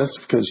the list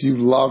because you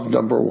love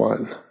number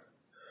 1.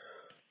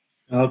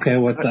 Okay,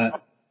 what's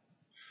that?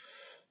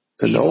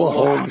 Enola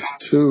Holmes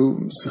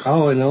Tombs.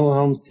 Oh, Enola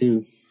Holmes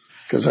 2.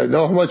 Because I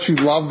know how much you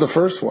love the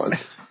first one.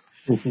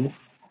 Mm-hmm.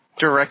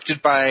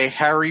 Directed by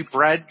Harry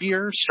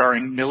Bradbeer,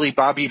 starring Millie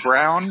Bobby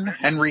Brown,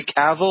 Henry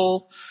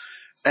Cavill,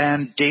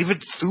 and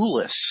David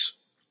Thewlis,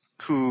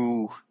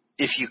 who,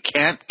 if you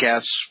can't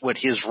guess what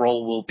his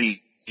role will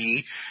be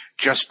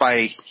just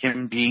by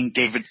him being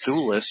David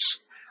Thewlis,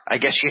 I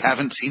guess you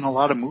haven't seen a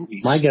lot of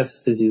movies. My guess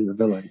is he's the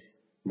villain,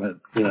 but,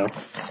 you know.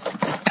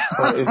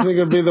 Isn't he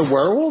going to be the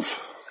werewolf?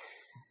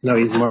 No,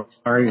 he's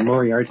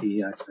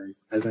Moriarty, actually,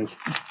 I think.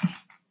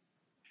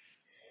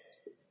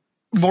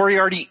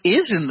 Moriarty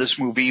is in this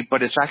movie,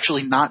 but it's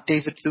actually not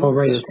David Thewlis. Oh,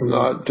 right. It's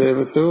not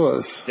David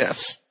Thewlis.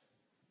 Yes.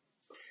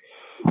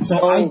 So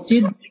I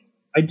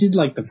did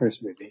like the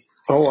first movie.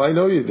 Oh, I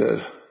know you did.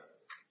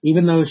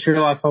 Even though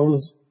Sherlock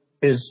Holmes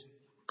is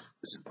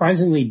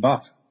surprisingly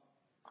buff.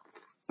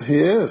 He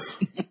is.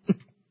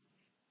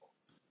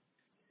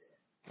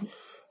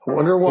 I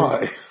wonder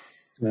why. I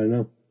don't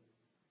know.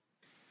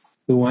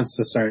 Who wants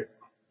to start?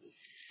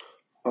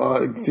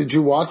 Did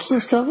you watch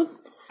this, Kevin?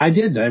 I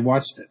did. I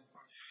watched it.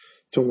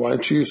 So why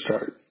don't you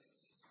start?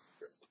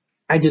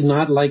 I did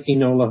not like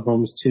Enola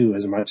Holmes 2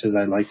 as much as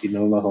I liked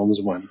Enola Holmes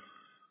 1.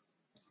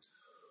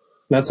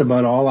 That's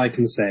about all I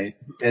can say.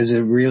 Is it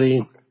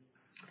really...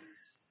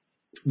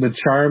 The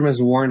charm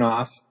is worn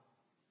off.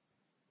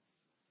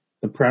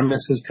 The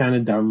premise is kind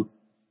of dumb.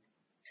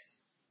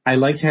 I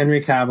liked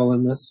Henry Cavill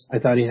in this. I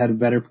thought he had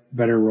a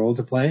better role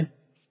to play.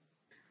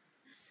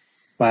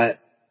 But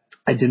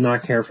I did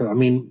not care for... I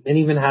mean, and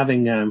even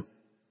having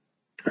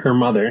her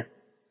mother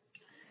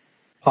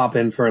pop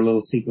in for a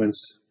little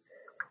sequence...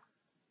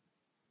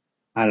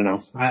 I don't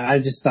know. I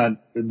just thought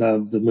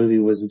the movie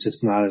was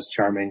just not as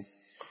charming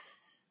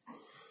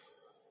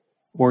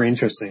or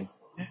interesting.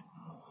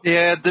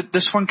 Yeah,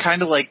 this one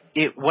kind of like,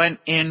 it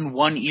went in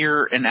one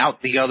ear and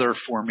out the other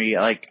for me.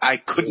 Like, I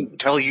couldn't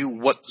tell you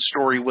what the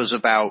story was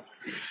about,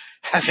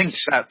 having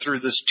sat through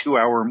this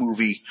 2-hour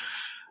movie.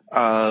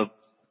 I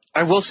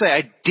will say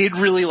I did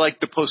really like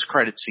the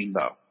post-credit scene,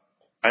 though.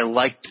 I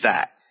liked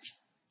that.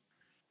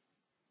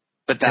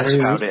 But that's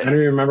about it. I don't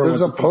remember.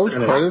 There's a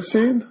post-credit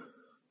scene?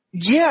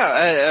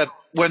 Yeah,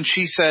 when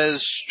she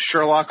says,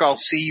 Sherlock, I'll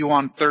see you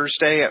on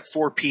Thursday at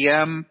 4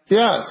 p.m.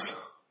 Yes.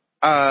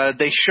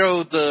 They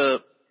show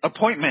the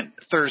appointment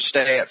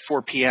Thursday at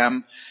 4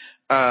 p.m.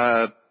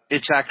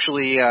 It's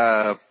actually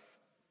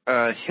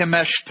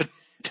Himesh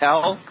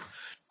Patel.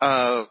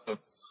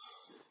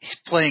 He's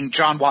playing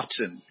John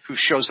Watson, who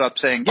shows up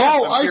saying, yes,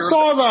 I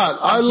saw that.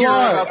 I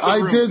lied.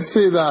 I did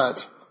see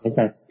that.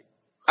 Okay.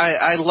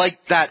 I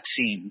liked that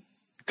scene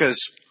because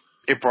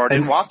it brought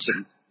in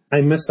Watson. I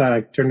missed that.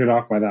 I turned it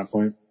off by that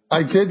point.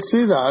 I did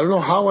see that. I don't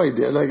know how I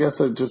did. I guess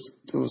it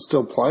was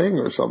still playing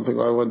or something.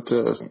 I went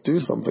to do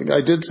something.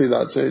 I did see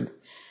that scene.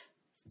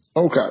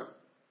 Okay.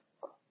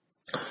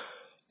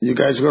 You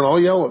guys are going to all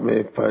yell at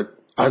me, but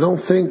I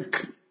don't think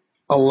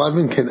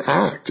 11 can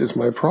act is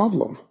my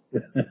problem.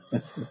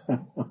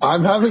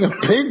 I'm having a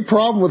big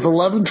problem with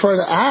 11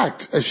 trying to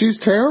act. And she's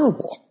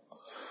terrible.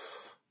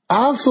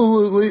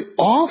 Absolutely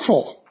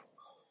awful.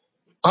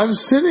 I'm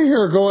sitting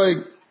here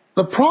going,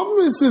 the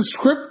problem is this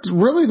script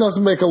really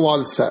doesn't make a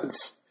lot of sense.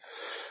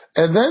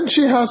 And then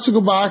she has to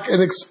go back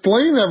and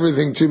explain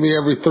everything to me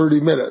every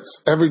 30 minutes,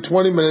 every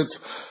 20 minutes.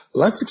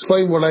 Let's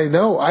explain what I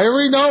know. I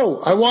already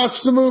know. I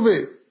watched the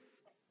movie.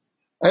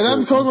 And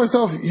I'm telling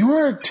myself, you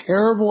are a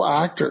terrible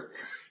actor.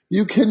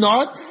 You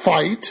cannot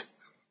fight.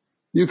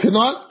 You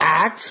cannot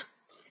act.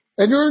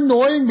 And you're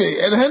annoying me.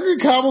 And Henry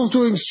Cavill's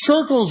doing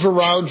circles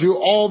around you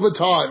all the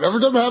time.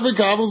 Every time Henry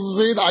Cavill's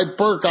in, I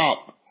perk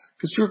up.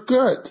 Because you're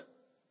good.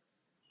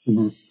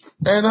 Mm-hmm.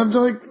 And I'm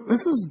like,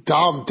 this is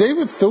dumb.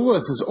 David Thewlis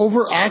is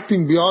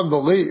overacting beyond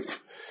belief.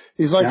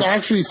 He's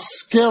actually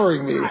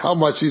scaring me how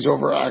much he's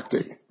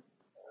overacting.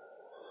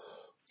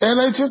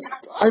 And I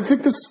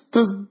think the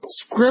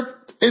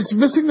script, it's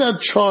missing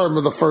that charm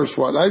of the first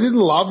one. I didn't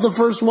love the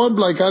first one,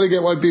 but I kind of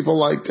get why people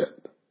liked it.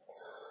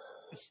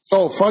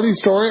 Oh, funny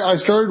story. I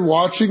started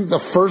watching the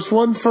first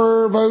one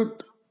for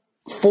about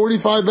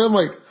 45 minutes. I'm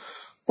like,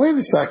 wait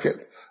a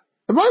second.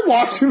 Am I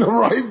watching the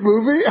right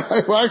movie?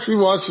 I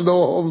actually watched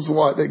Enola Holmes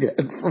 1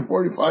 again for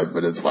 45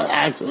 minutes by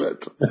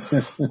accident.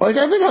 I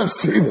think I've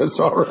seen this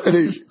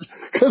already.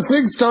 Because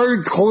things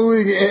started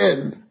cluing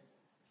in.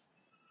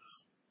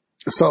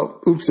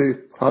 So,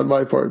 oopsie, on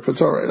my part, but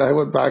it's alright. I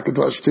went back and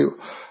watched too.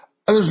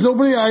 And there's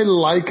nobody I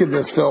like in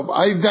this film.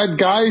 That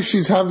guy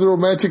she's having the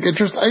romantic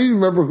interest, I didn't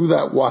remember who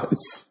that was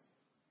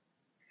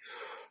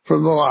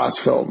from the last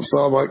film.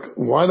 So I'm like,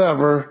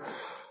 whatever.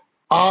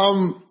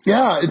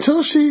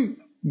 Until she...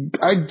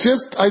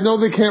 I know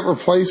they can't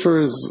replace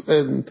her as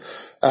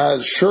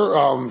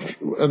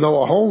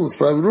Enola Holmes,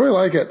 but I would really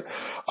like it.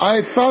 I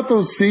thought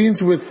those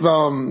scenes with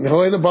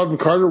Helena Bonham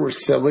Carter were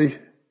silly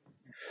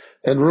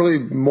and really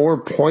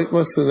more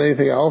pointless than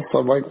anything else.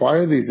 I'm like, why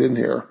are these in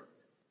here?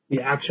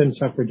 The action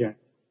suffragette.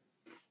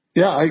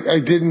 Yeah, I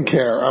didn't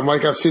care. I'm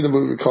like, I've seen a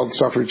movie called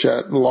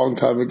Suffragette a long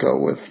time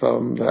ago with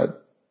that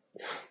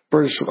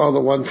British,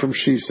 the one from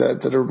She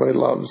Said that everybody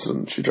loves,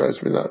 and she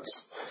drives me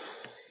nuts.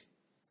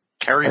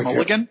 Carey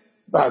Mulligan?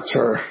 That's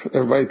her.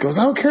 Everybody goes,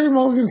 oh, Carey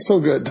Mulligan's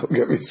so good. Don't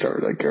get me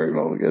started on Carey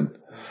Mulligan.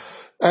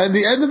 And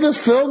the end of this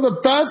film,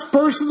 the best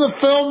person in the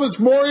film is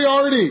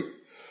Moriarty.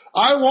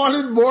 I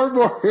wanted more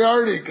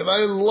Moriarty because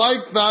I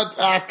like that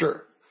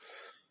actor.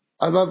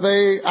 I thought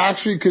they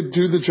actually could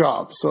do the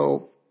job.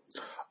 So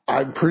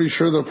I'm pretty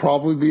sure there'll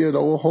probably be an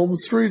Enola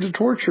Holmes 3 to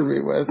torture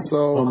me with.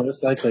 So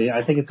most likely.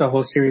 I think it's a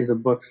whole series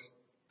of books.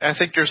 I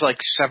think there's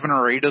like 7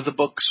 or 8 of the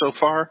books so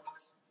far.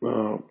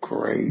 Oh,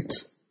 great.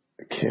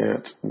 I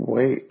can't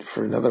wait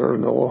for another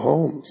Enola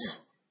Holmes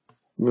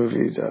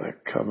movie to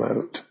come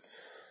out.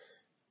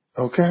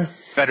 Okay.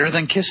 Better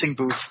than Kissing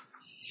Booth.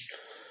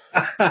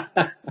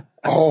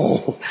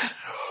 Oh,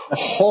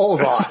 hold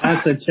on.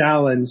 That's a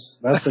challenge.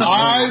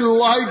 I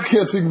like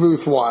Kissing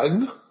Booth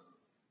 1.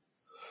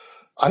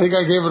 I think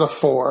I gave it a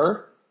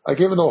 4. I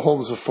gave Enola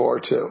Holmes a 4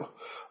 too.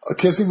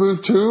 Kissing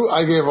Booth 2,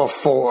 I gave a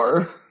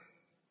 4.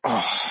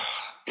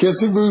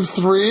 Kissing Booth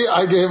 3,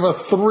 I gave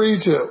a 3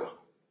 to.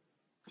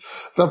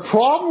 The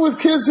problem with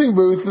Kissing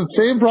Booth, the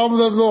same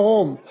problem with the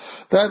home.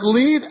 That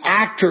lead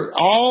actor,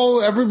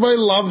 everybody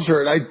loves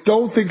her, and I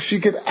don't think she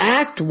could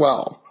act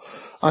well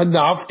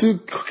enough to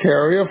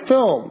carry a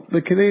film.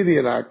 The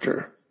Canadian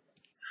actor.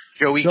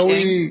 Joey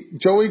King?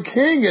 Joey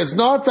King is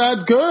not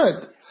that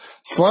good.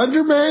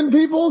 Slender Man,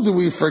 people, do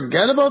we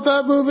forget about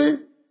that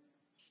movie?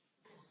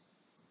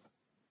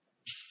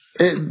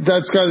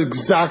 That's got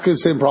exactly the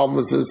same problem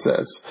as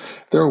this.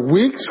 They're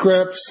weak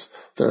scripts.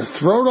 They're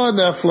thrown on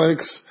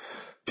Netflix.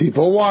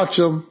 People watch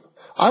them.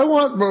 I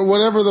want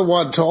whatever they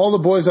want. To All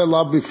the Boys I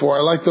Loved Before,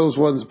 I like those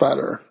ones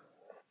better.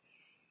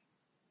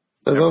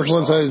 And those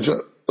ones I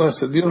enjoy.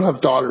 Listen, you don't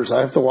have daughters. I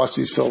have to watch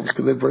these films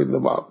because they bring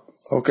them up.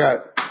 Okay.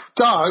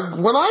 Doug,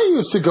 when I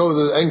used to go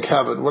and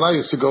Kevin, when I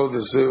used to go to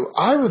the zoo,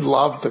 I would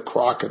love the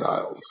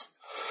crocodiles.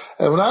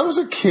 And when I was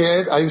a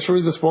kid, I used to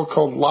read this book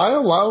called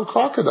Lyle, Lyle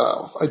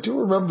Crocodile. I do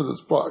remember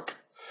this book.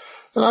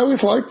 And I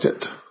always liked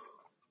it.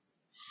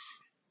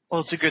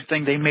 Well, it's a good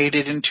thing they made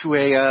it into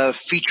a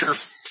feature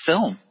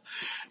film.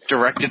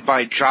 Directed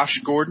by Josh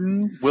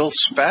Gordon, Will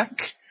Speck,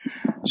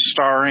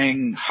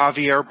 starring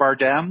Javier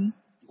Bardem,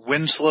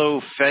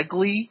 Winslow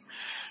Fegley,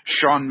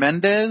 Shawn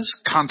Mendes,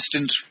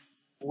 Constance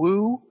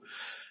Wu,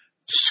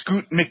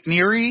 Scoot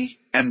McNairy,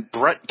 and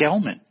Brett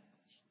Gelman.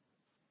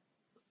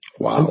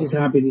 Wow. I'm just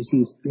happy to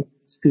see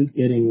Scoot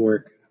getting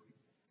work.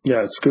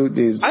 Yeah, Scoot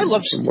needs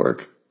some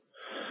work.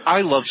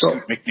 I love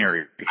Scoot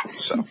McNairy.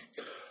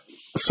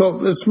 So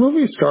this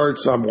movie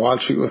starts, I'm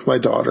watching it with my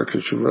daughter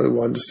because she really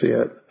wanted to see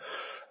it.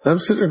 And I'm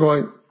sitting there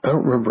going, I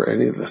don't remember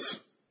any of this.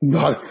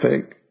 Not a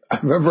thing. I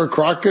remember a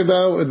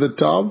crocodile in the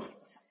tub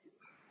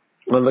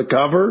on the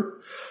cover.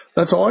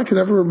 That's all I can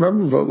ever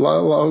remember about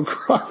Lyle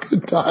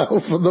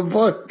Crocodile from the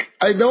book.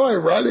 I know I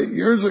read it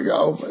years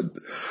ago, but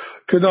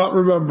could not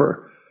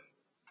remember.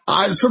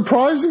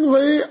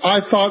 Surprisingly, I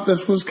thought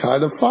this was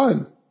kind of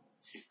fun.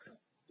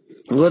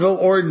 A little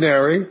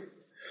ordinary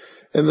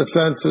in the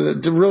sense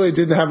that it really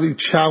didn't have any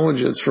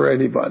challenges for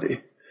anybody.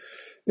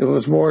 It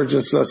was more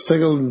just a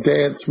single and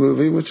dance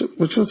movie, which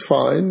was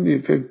fine.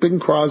 Bing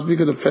Crosby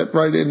could have fit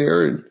right in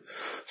here and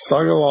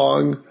sung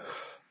along.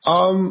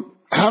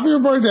 Javier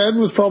Bardem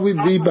was probably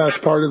the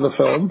best part of the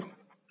film.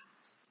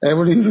 And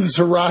when he was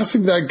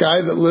harassing that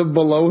guy that lived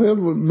below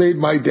him, it made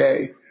my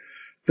day.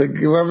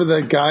 Remember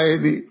the guy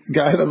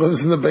that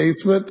lives in the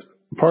basement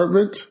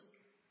apartment?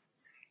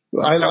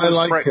 I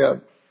liked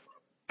him.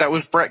 That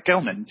was Brett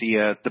Gelman,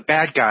 the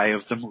bad guy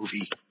of the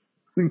movie.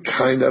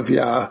 Kind of,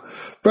 yeah.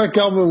 Brett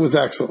Gelman was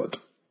excellent.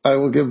 I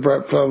will give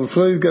Brett Gelman.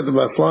 He's got the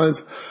best lines.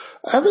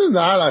 Other than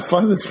that, I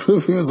find this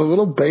movie was a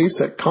little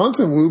basic.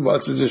 Constance Wu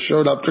must have just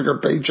showed up, took her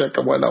paycheck,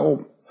 and went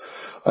home.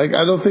 Like,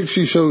 I don't think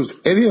she shows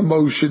any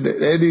emotion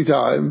at any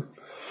time.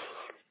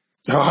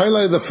 The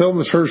highlight of the film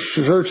is her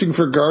searching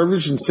for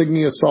garbage and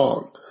singing a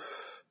song,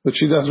 but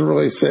she doesn't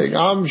really sing.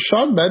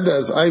 Shawn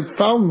Mendes, I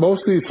found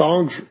most of these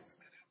songs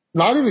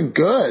not even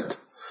good.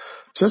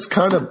 Just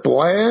kind of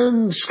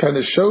bland, kind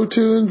of show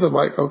tunes. I'm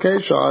like, okay,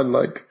 Shawn,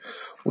 like,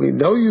 we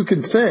know you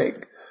can sing.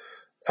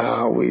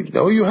 We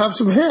know you have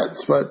some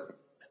hits, but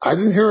I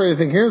didn't hear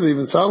anything here that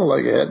even sounded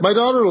like a hit. My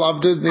daughter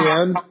loved it in the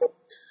end.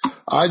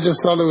 I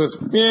just thought it was,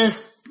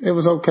 it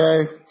was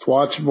okay. It's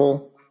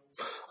watchable.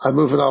 I'm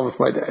moving on with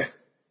my day.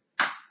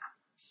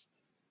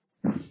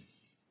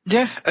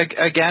 Yeah,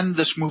 again,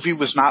 this movie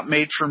was not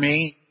made for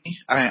me.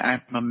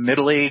 I'm a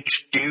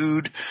middle-aged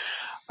dude.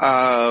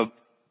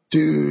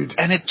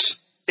 And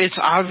it's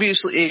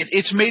obviously,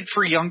 it's made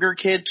for younger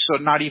kids, so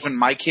not even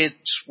my kids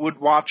would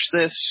watch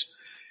this.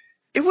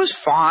 It was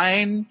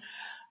fine.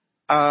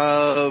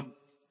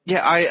 Yeah,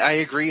 I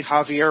agree.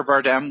 Javier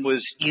Bardem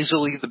was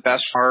easily the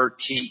best part.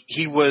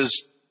 He was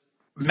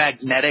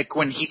magnetic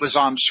when he was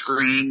on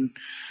screen.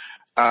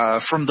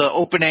 From the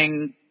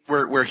opening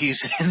where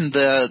he's in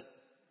the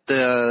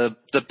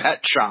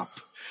pet shop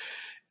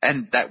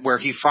and that where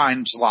he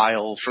finds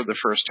Lyle for the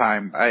first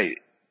time.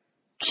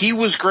 He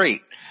was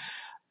great.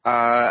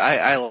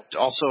 I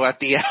also at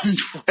the end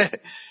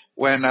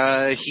when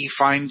he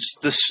finds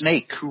the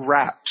snake who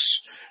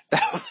raps.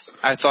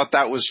 I thought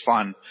that was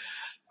fun.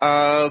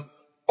 I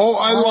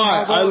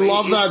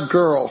love that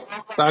girl.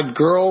 That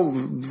girl,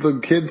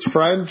 the kid's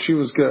friend, she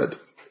was good.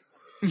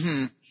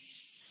 Mm-hmm.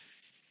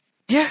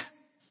 Yeah,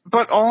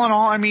 but all in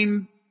all, I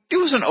mean, it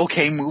was an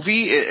okay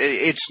movie.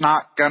 It's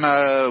not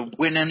gonna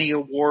win any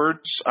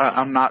awards.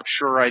 I'm not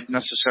sure I'd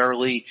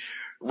necessarily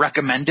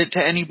recommend it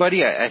to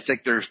anybody. I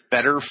think there's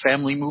better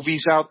family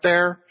movies out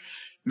there.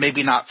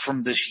 Maybe not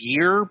from this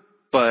year,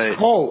 but...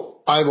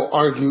 Oh, I will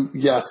argue,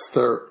 yes,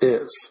 there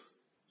is.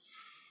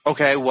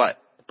 Okay, what?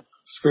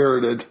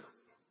 Spirited.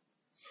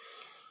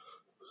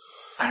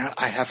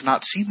 I have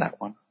not seen that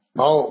one.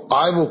 Oh,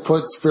 I will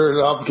put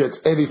Spirited up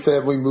against any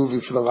family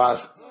movie for the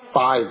last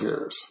 5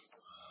 years.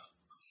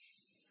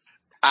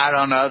 I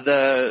don't know.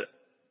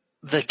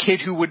 The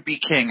Kid Who Would Be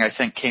King, I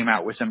think, came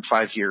out within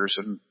 5 years,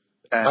 and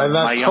my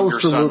that younger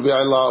Toaster son movie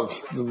I love.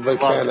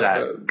 Love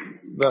that.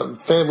 The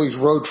family's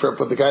road trip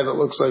with the guy that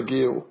looks like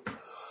you.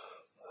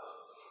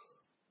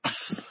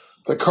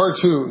 The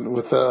cartoon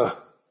with the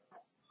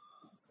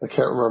I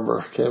can't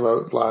remember. Came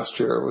out last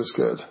year. It was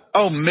good.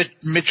 Oh,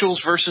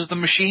 Mitchell's versus the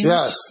Machines?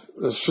 Yes.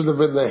 It should have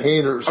been the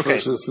Haters Okay.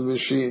 versus the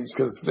Machines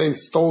because they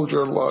stole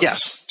your look.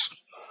 Yes.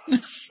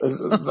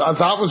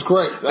 That was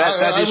great.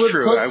 That is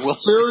true. I will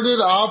Spirited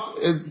Up.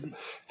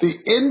 The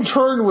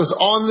Intern was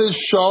on this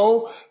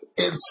show.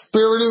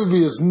 Spirited would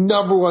be his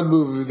number one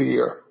movie of the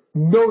year.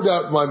 No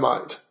doubt in my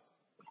mind.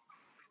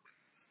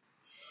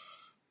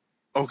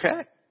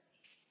 Okay.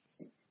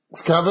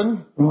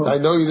 Kevin, I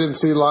know you didn't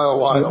see Lyle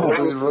Lyle,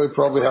 so you really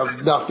probably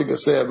have nothing to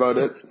say about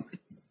it.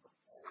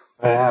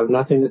 I have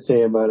nothing to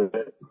say about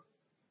it.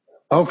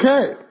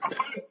 Okay.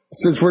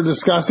 Since we're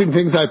discussing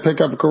things I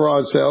pick up at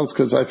garage sales,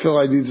 because I feel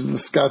I need to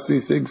discuss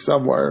these things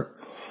somewhere,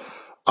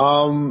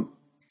 I'll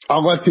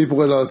let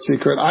people in on a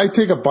secret. I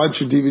take a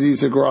bunch of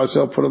DVDs at garage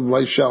sale, put them on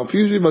my shelf,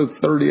 usually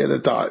about 30 at a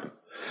time.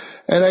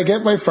 And I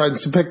get my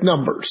friends to pick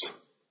numbers.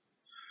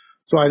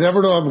 So I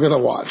never know what I'm going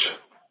to watch.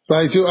 But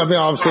I do,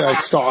 obviously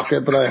I stalk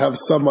it, but I have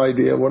some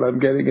idea what I'm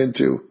getting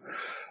into.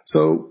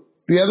 So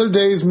the other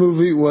day's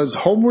movie was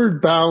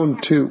Homeward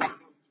Bound 2,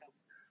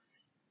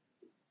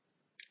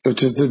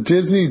 which is a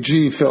Disney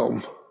G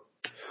film.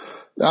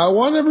 Now, I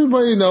want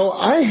everybody to know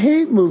I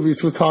hate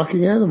movies with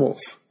talking animals.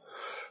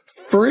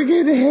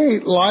 Friggin'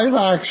 hate live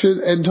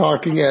action and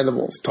talking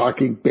animals.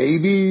 Talking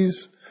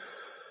babies.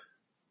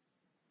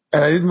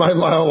 And I didn't mind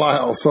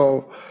Lyle.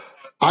 So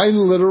I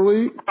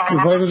literally, because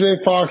Michael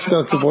J. Fox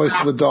does the voice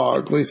of the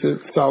dog. At least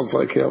it sounds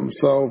like him.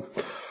 So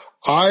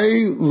I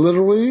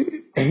literally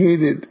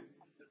hated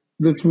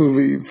this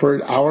movie for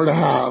an hour and a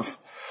half.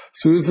 As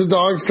soon as the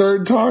dog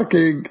started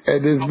talking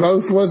and his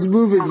mouth wasn't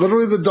moving,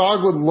 literally the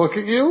dog would look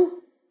at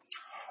you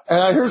and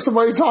I hear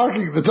somebody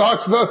talking. The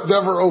dog's mouth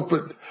never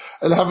opened.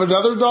 And have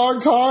another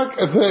dog talk,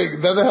 a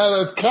thing. Then it had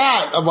a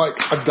cat. I'm like,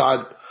 I'm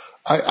done.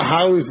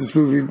 How is this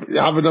movie?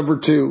 Have a number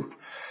 2.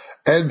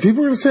 And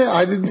people are going to say,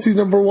 I didn't see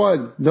number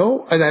 1.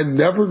 No, and I'm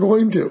never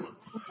going to.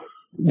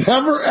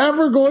 Never,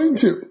 ever going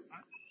to.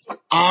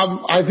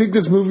 I think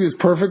this movie is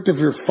perfect if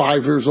you're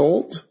 5 years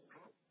old.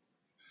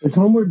 Is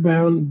Homeward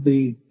Bound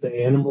the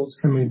animals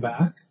coming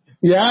back?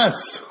 Yes.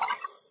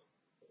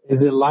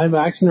 Is it live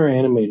action or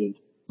animated?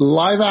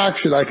 Live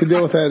action. I can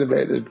deal with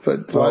animated,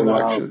 but live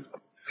action.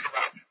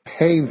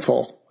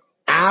 Painful.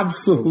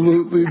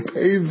 Absolutely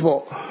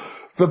painful.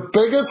 The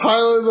biggest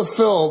highlight of the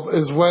film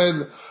is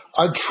when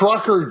a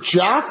trucker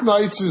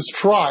jackknifes his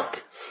truck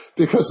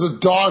because the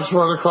dogs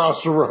run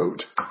across the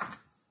road.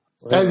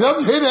 Right. And he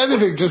doesn't hit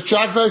anything, just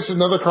jackknifes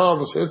another car,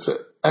 almost hits it.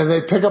 And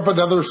they pick up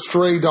another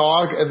stray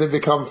dog and they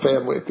become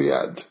family at the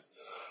end.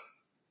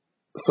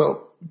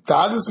 So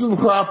that is some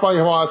crap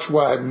I watch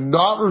when I'm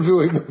not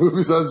reviewing the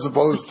movies I'm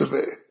supposed to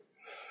be.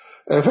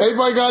 If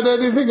anybody got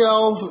anything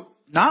else?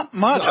 Not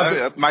much.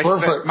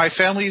 My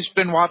family's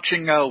been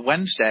watching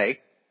Wednesday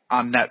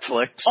on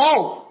Netflix.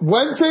 Oh,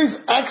 Wednesday's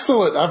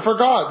excellent. I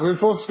forgot. We were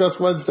supposed to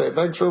discuss Wednesday.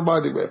 Thanks for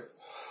reminding me.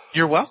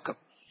 You're welcome.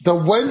 The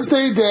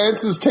Wednesday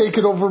dance has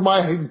taken over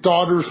my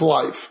daughter's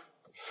life.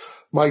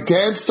 My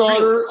dance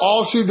daughter,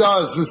 all she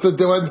does is the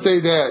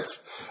Wednesday dance.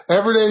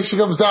 Every day she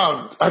comes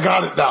down, I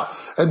got it now,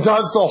 and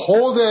does the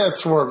whole dance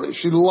for me.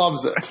 She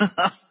loves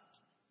it.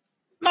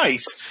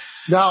 Nice.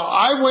 Now,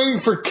 I'm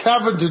waiting for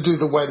Kevin to do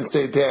the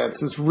Wednesday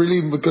dance. It's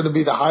really going to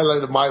be the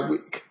highlight of my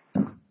week.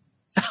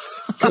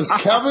 Because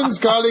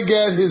Kevin's got to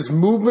get his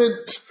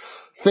movement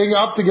thing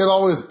up to get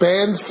all his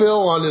bands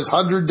filled on his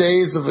 100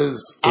 days of his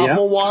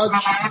Apple Watch.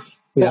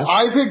 Yeah.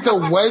 I think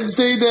the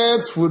Wednesday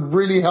dance would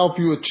really help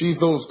you achieve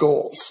those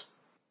goals.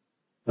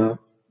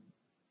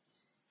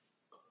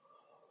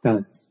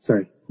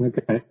 Sorry.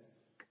 Okay.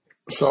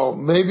 So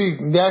maybe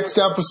next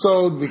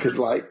episode we could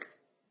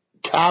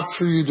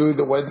capture you doing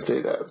the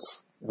Wednesday dance.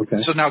 Okay.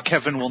 So now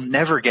Kevin will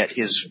never get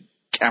his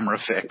camera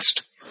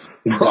fixed.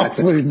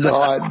 Exactly. Probably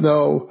not,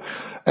 no.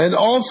 And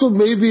also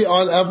maybe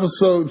on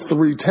episode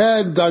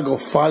 310, Doug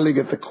will finally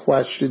get the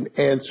question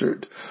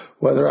answered,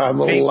 whether I'm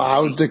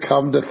allowed to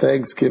come to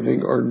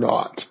Thanksgiving or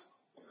not.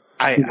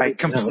 I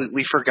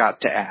completely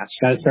forgot to ask.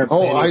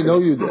 I know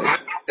you did.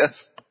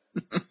 Yes.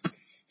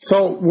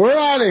 So we're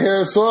out of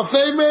here, so if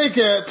they make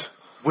it,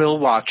 we'll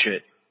watch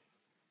it.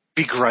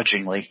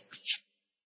 Begrudgingly.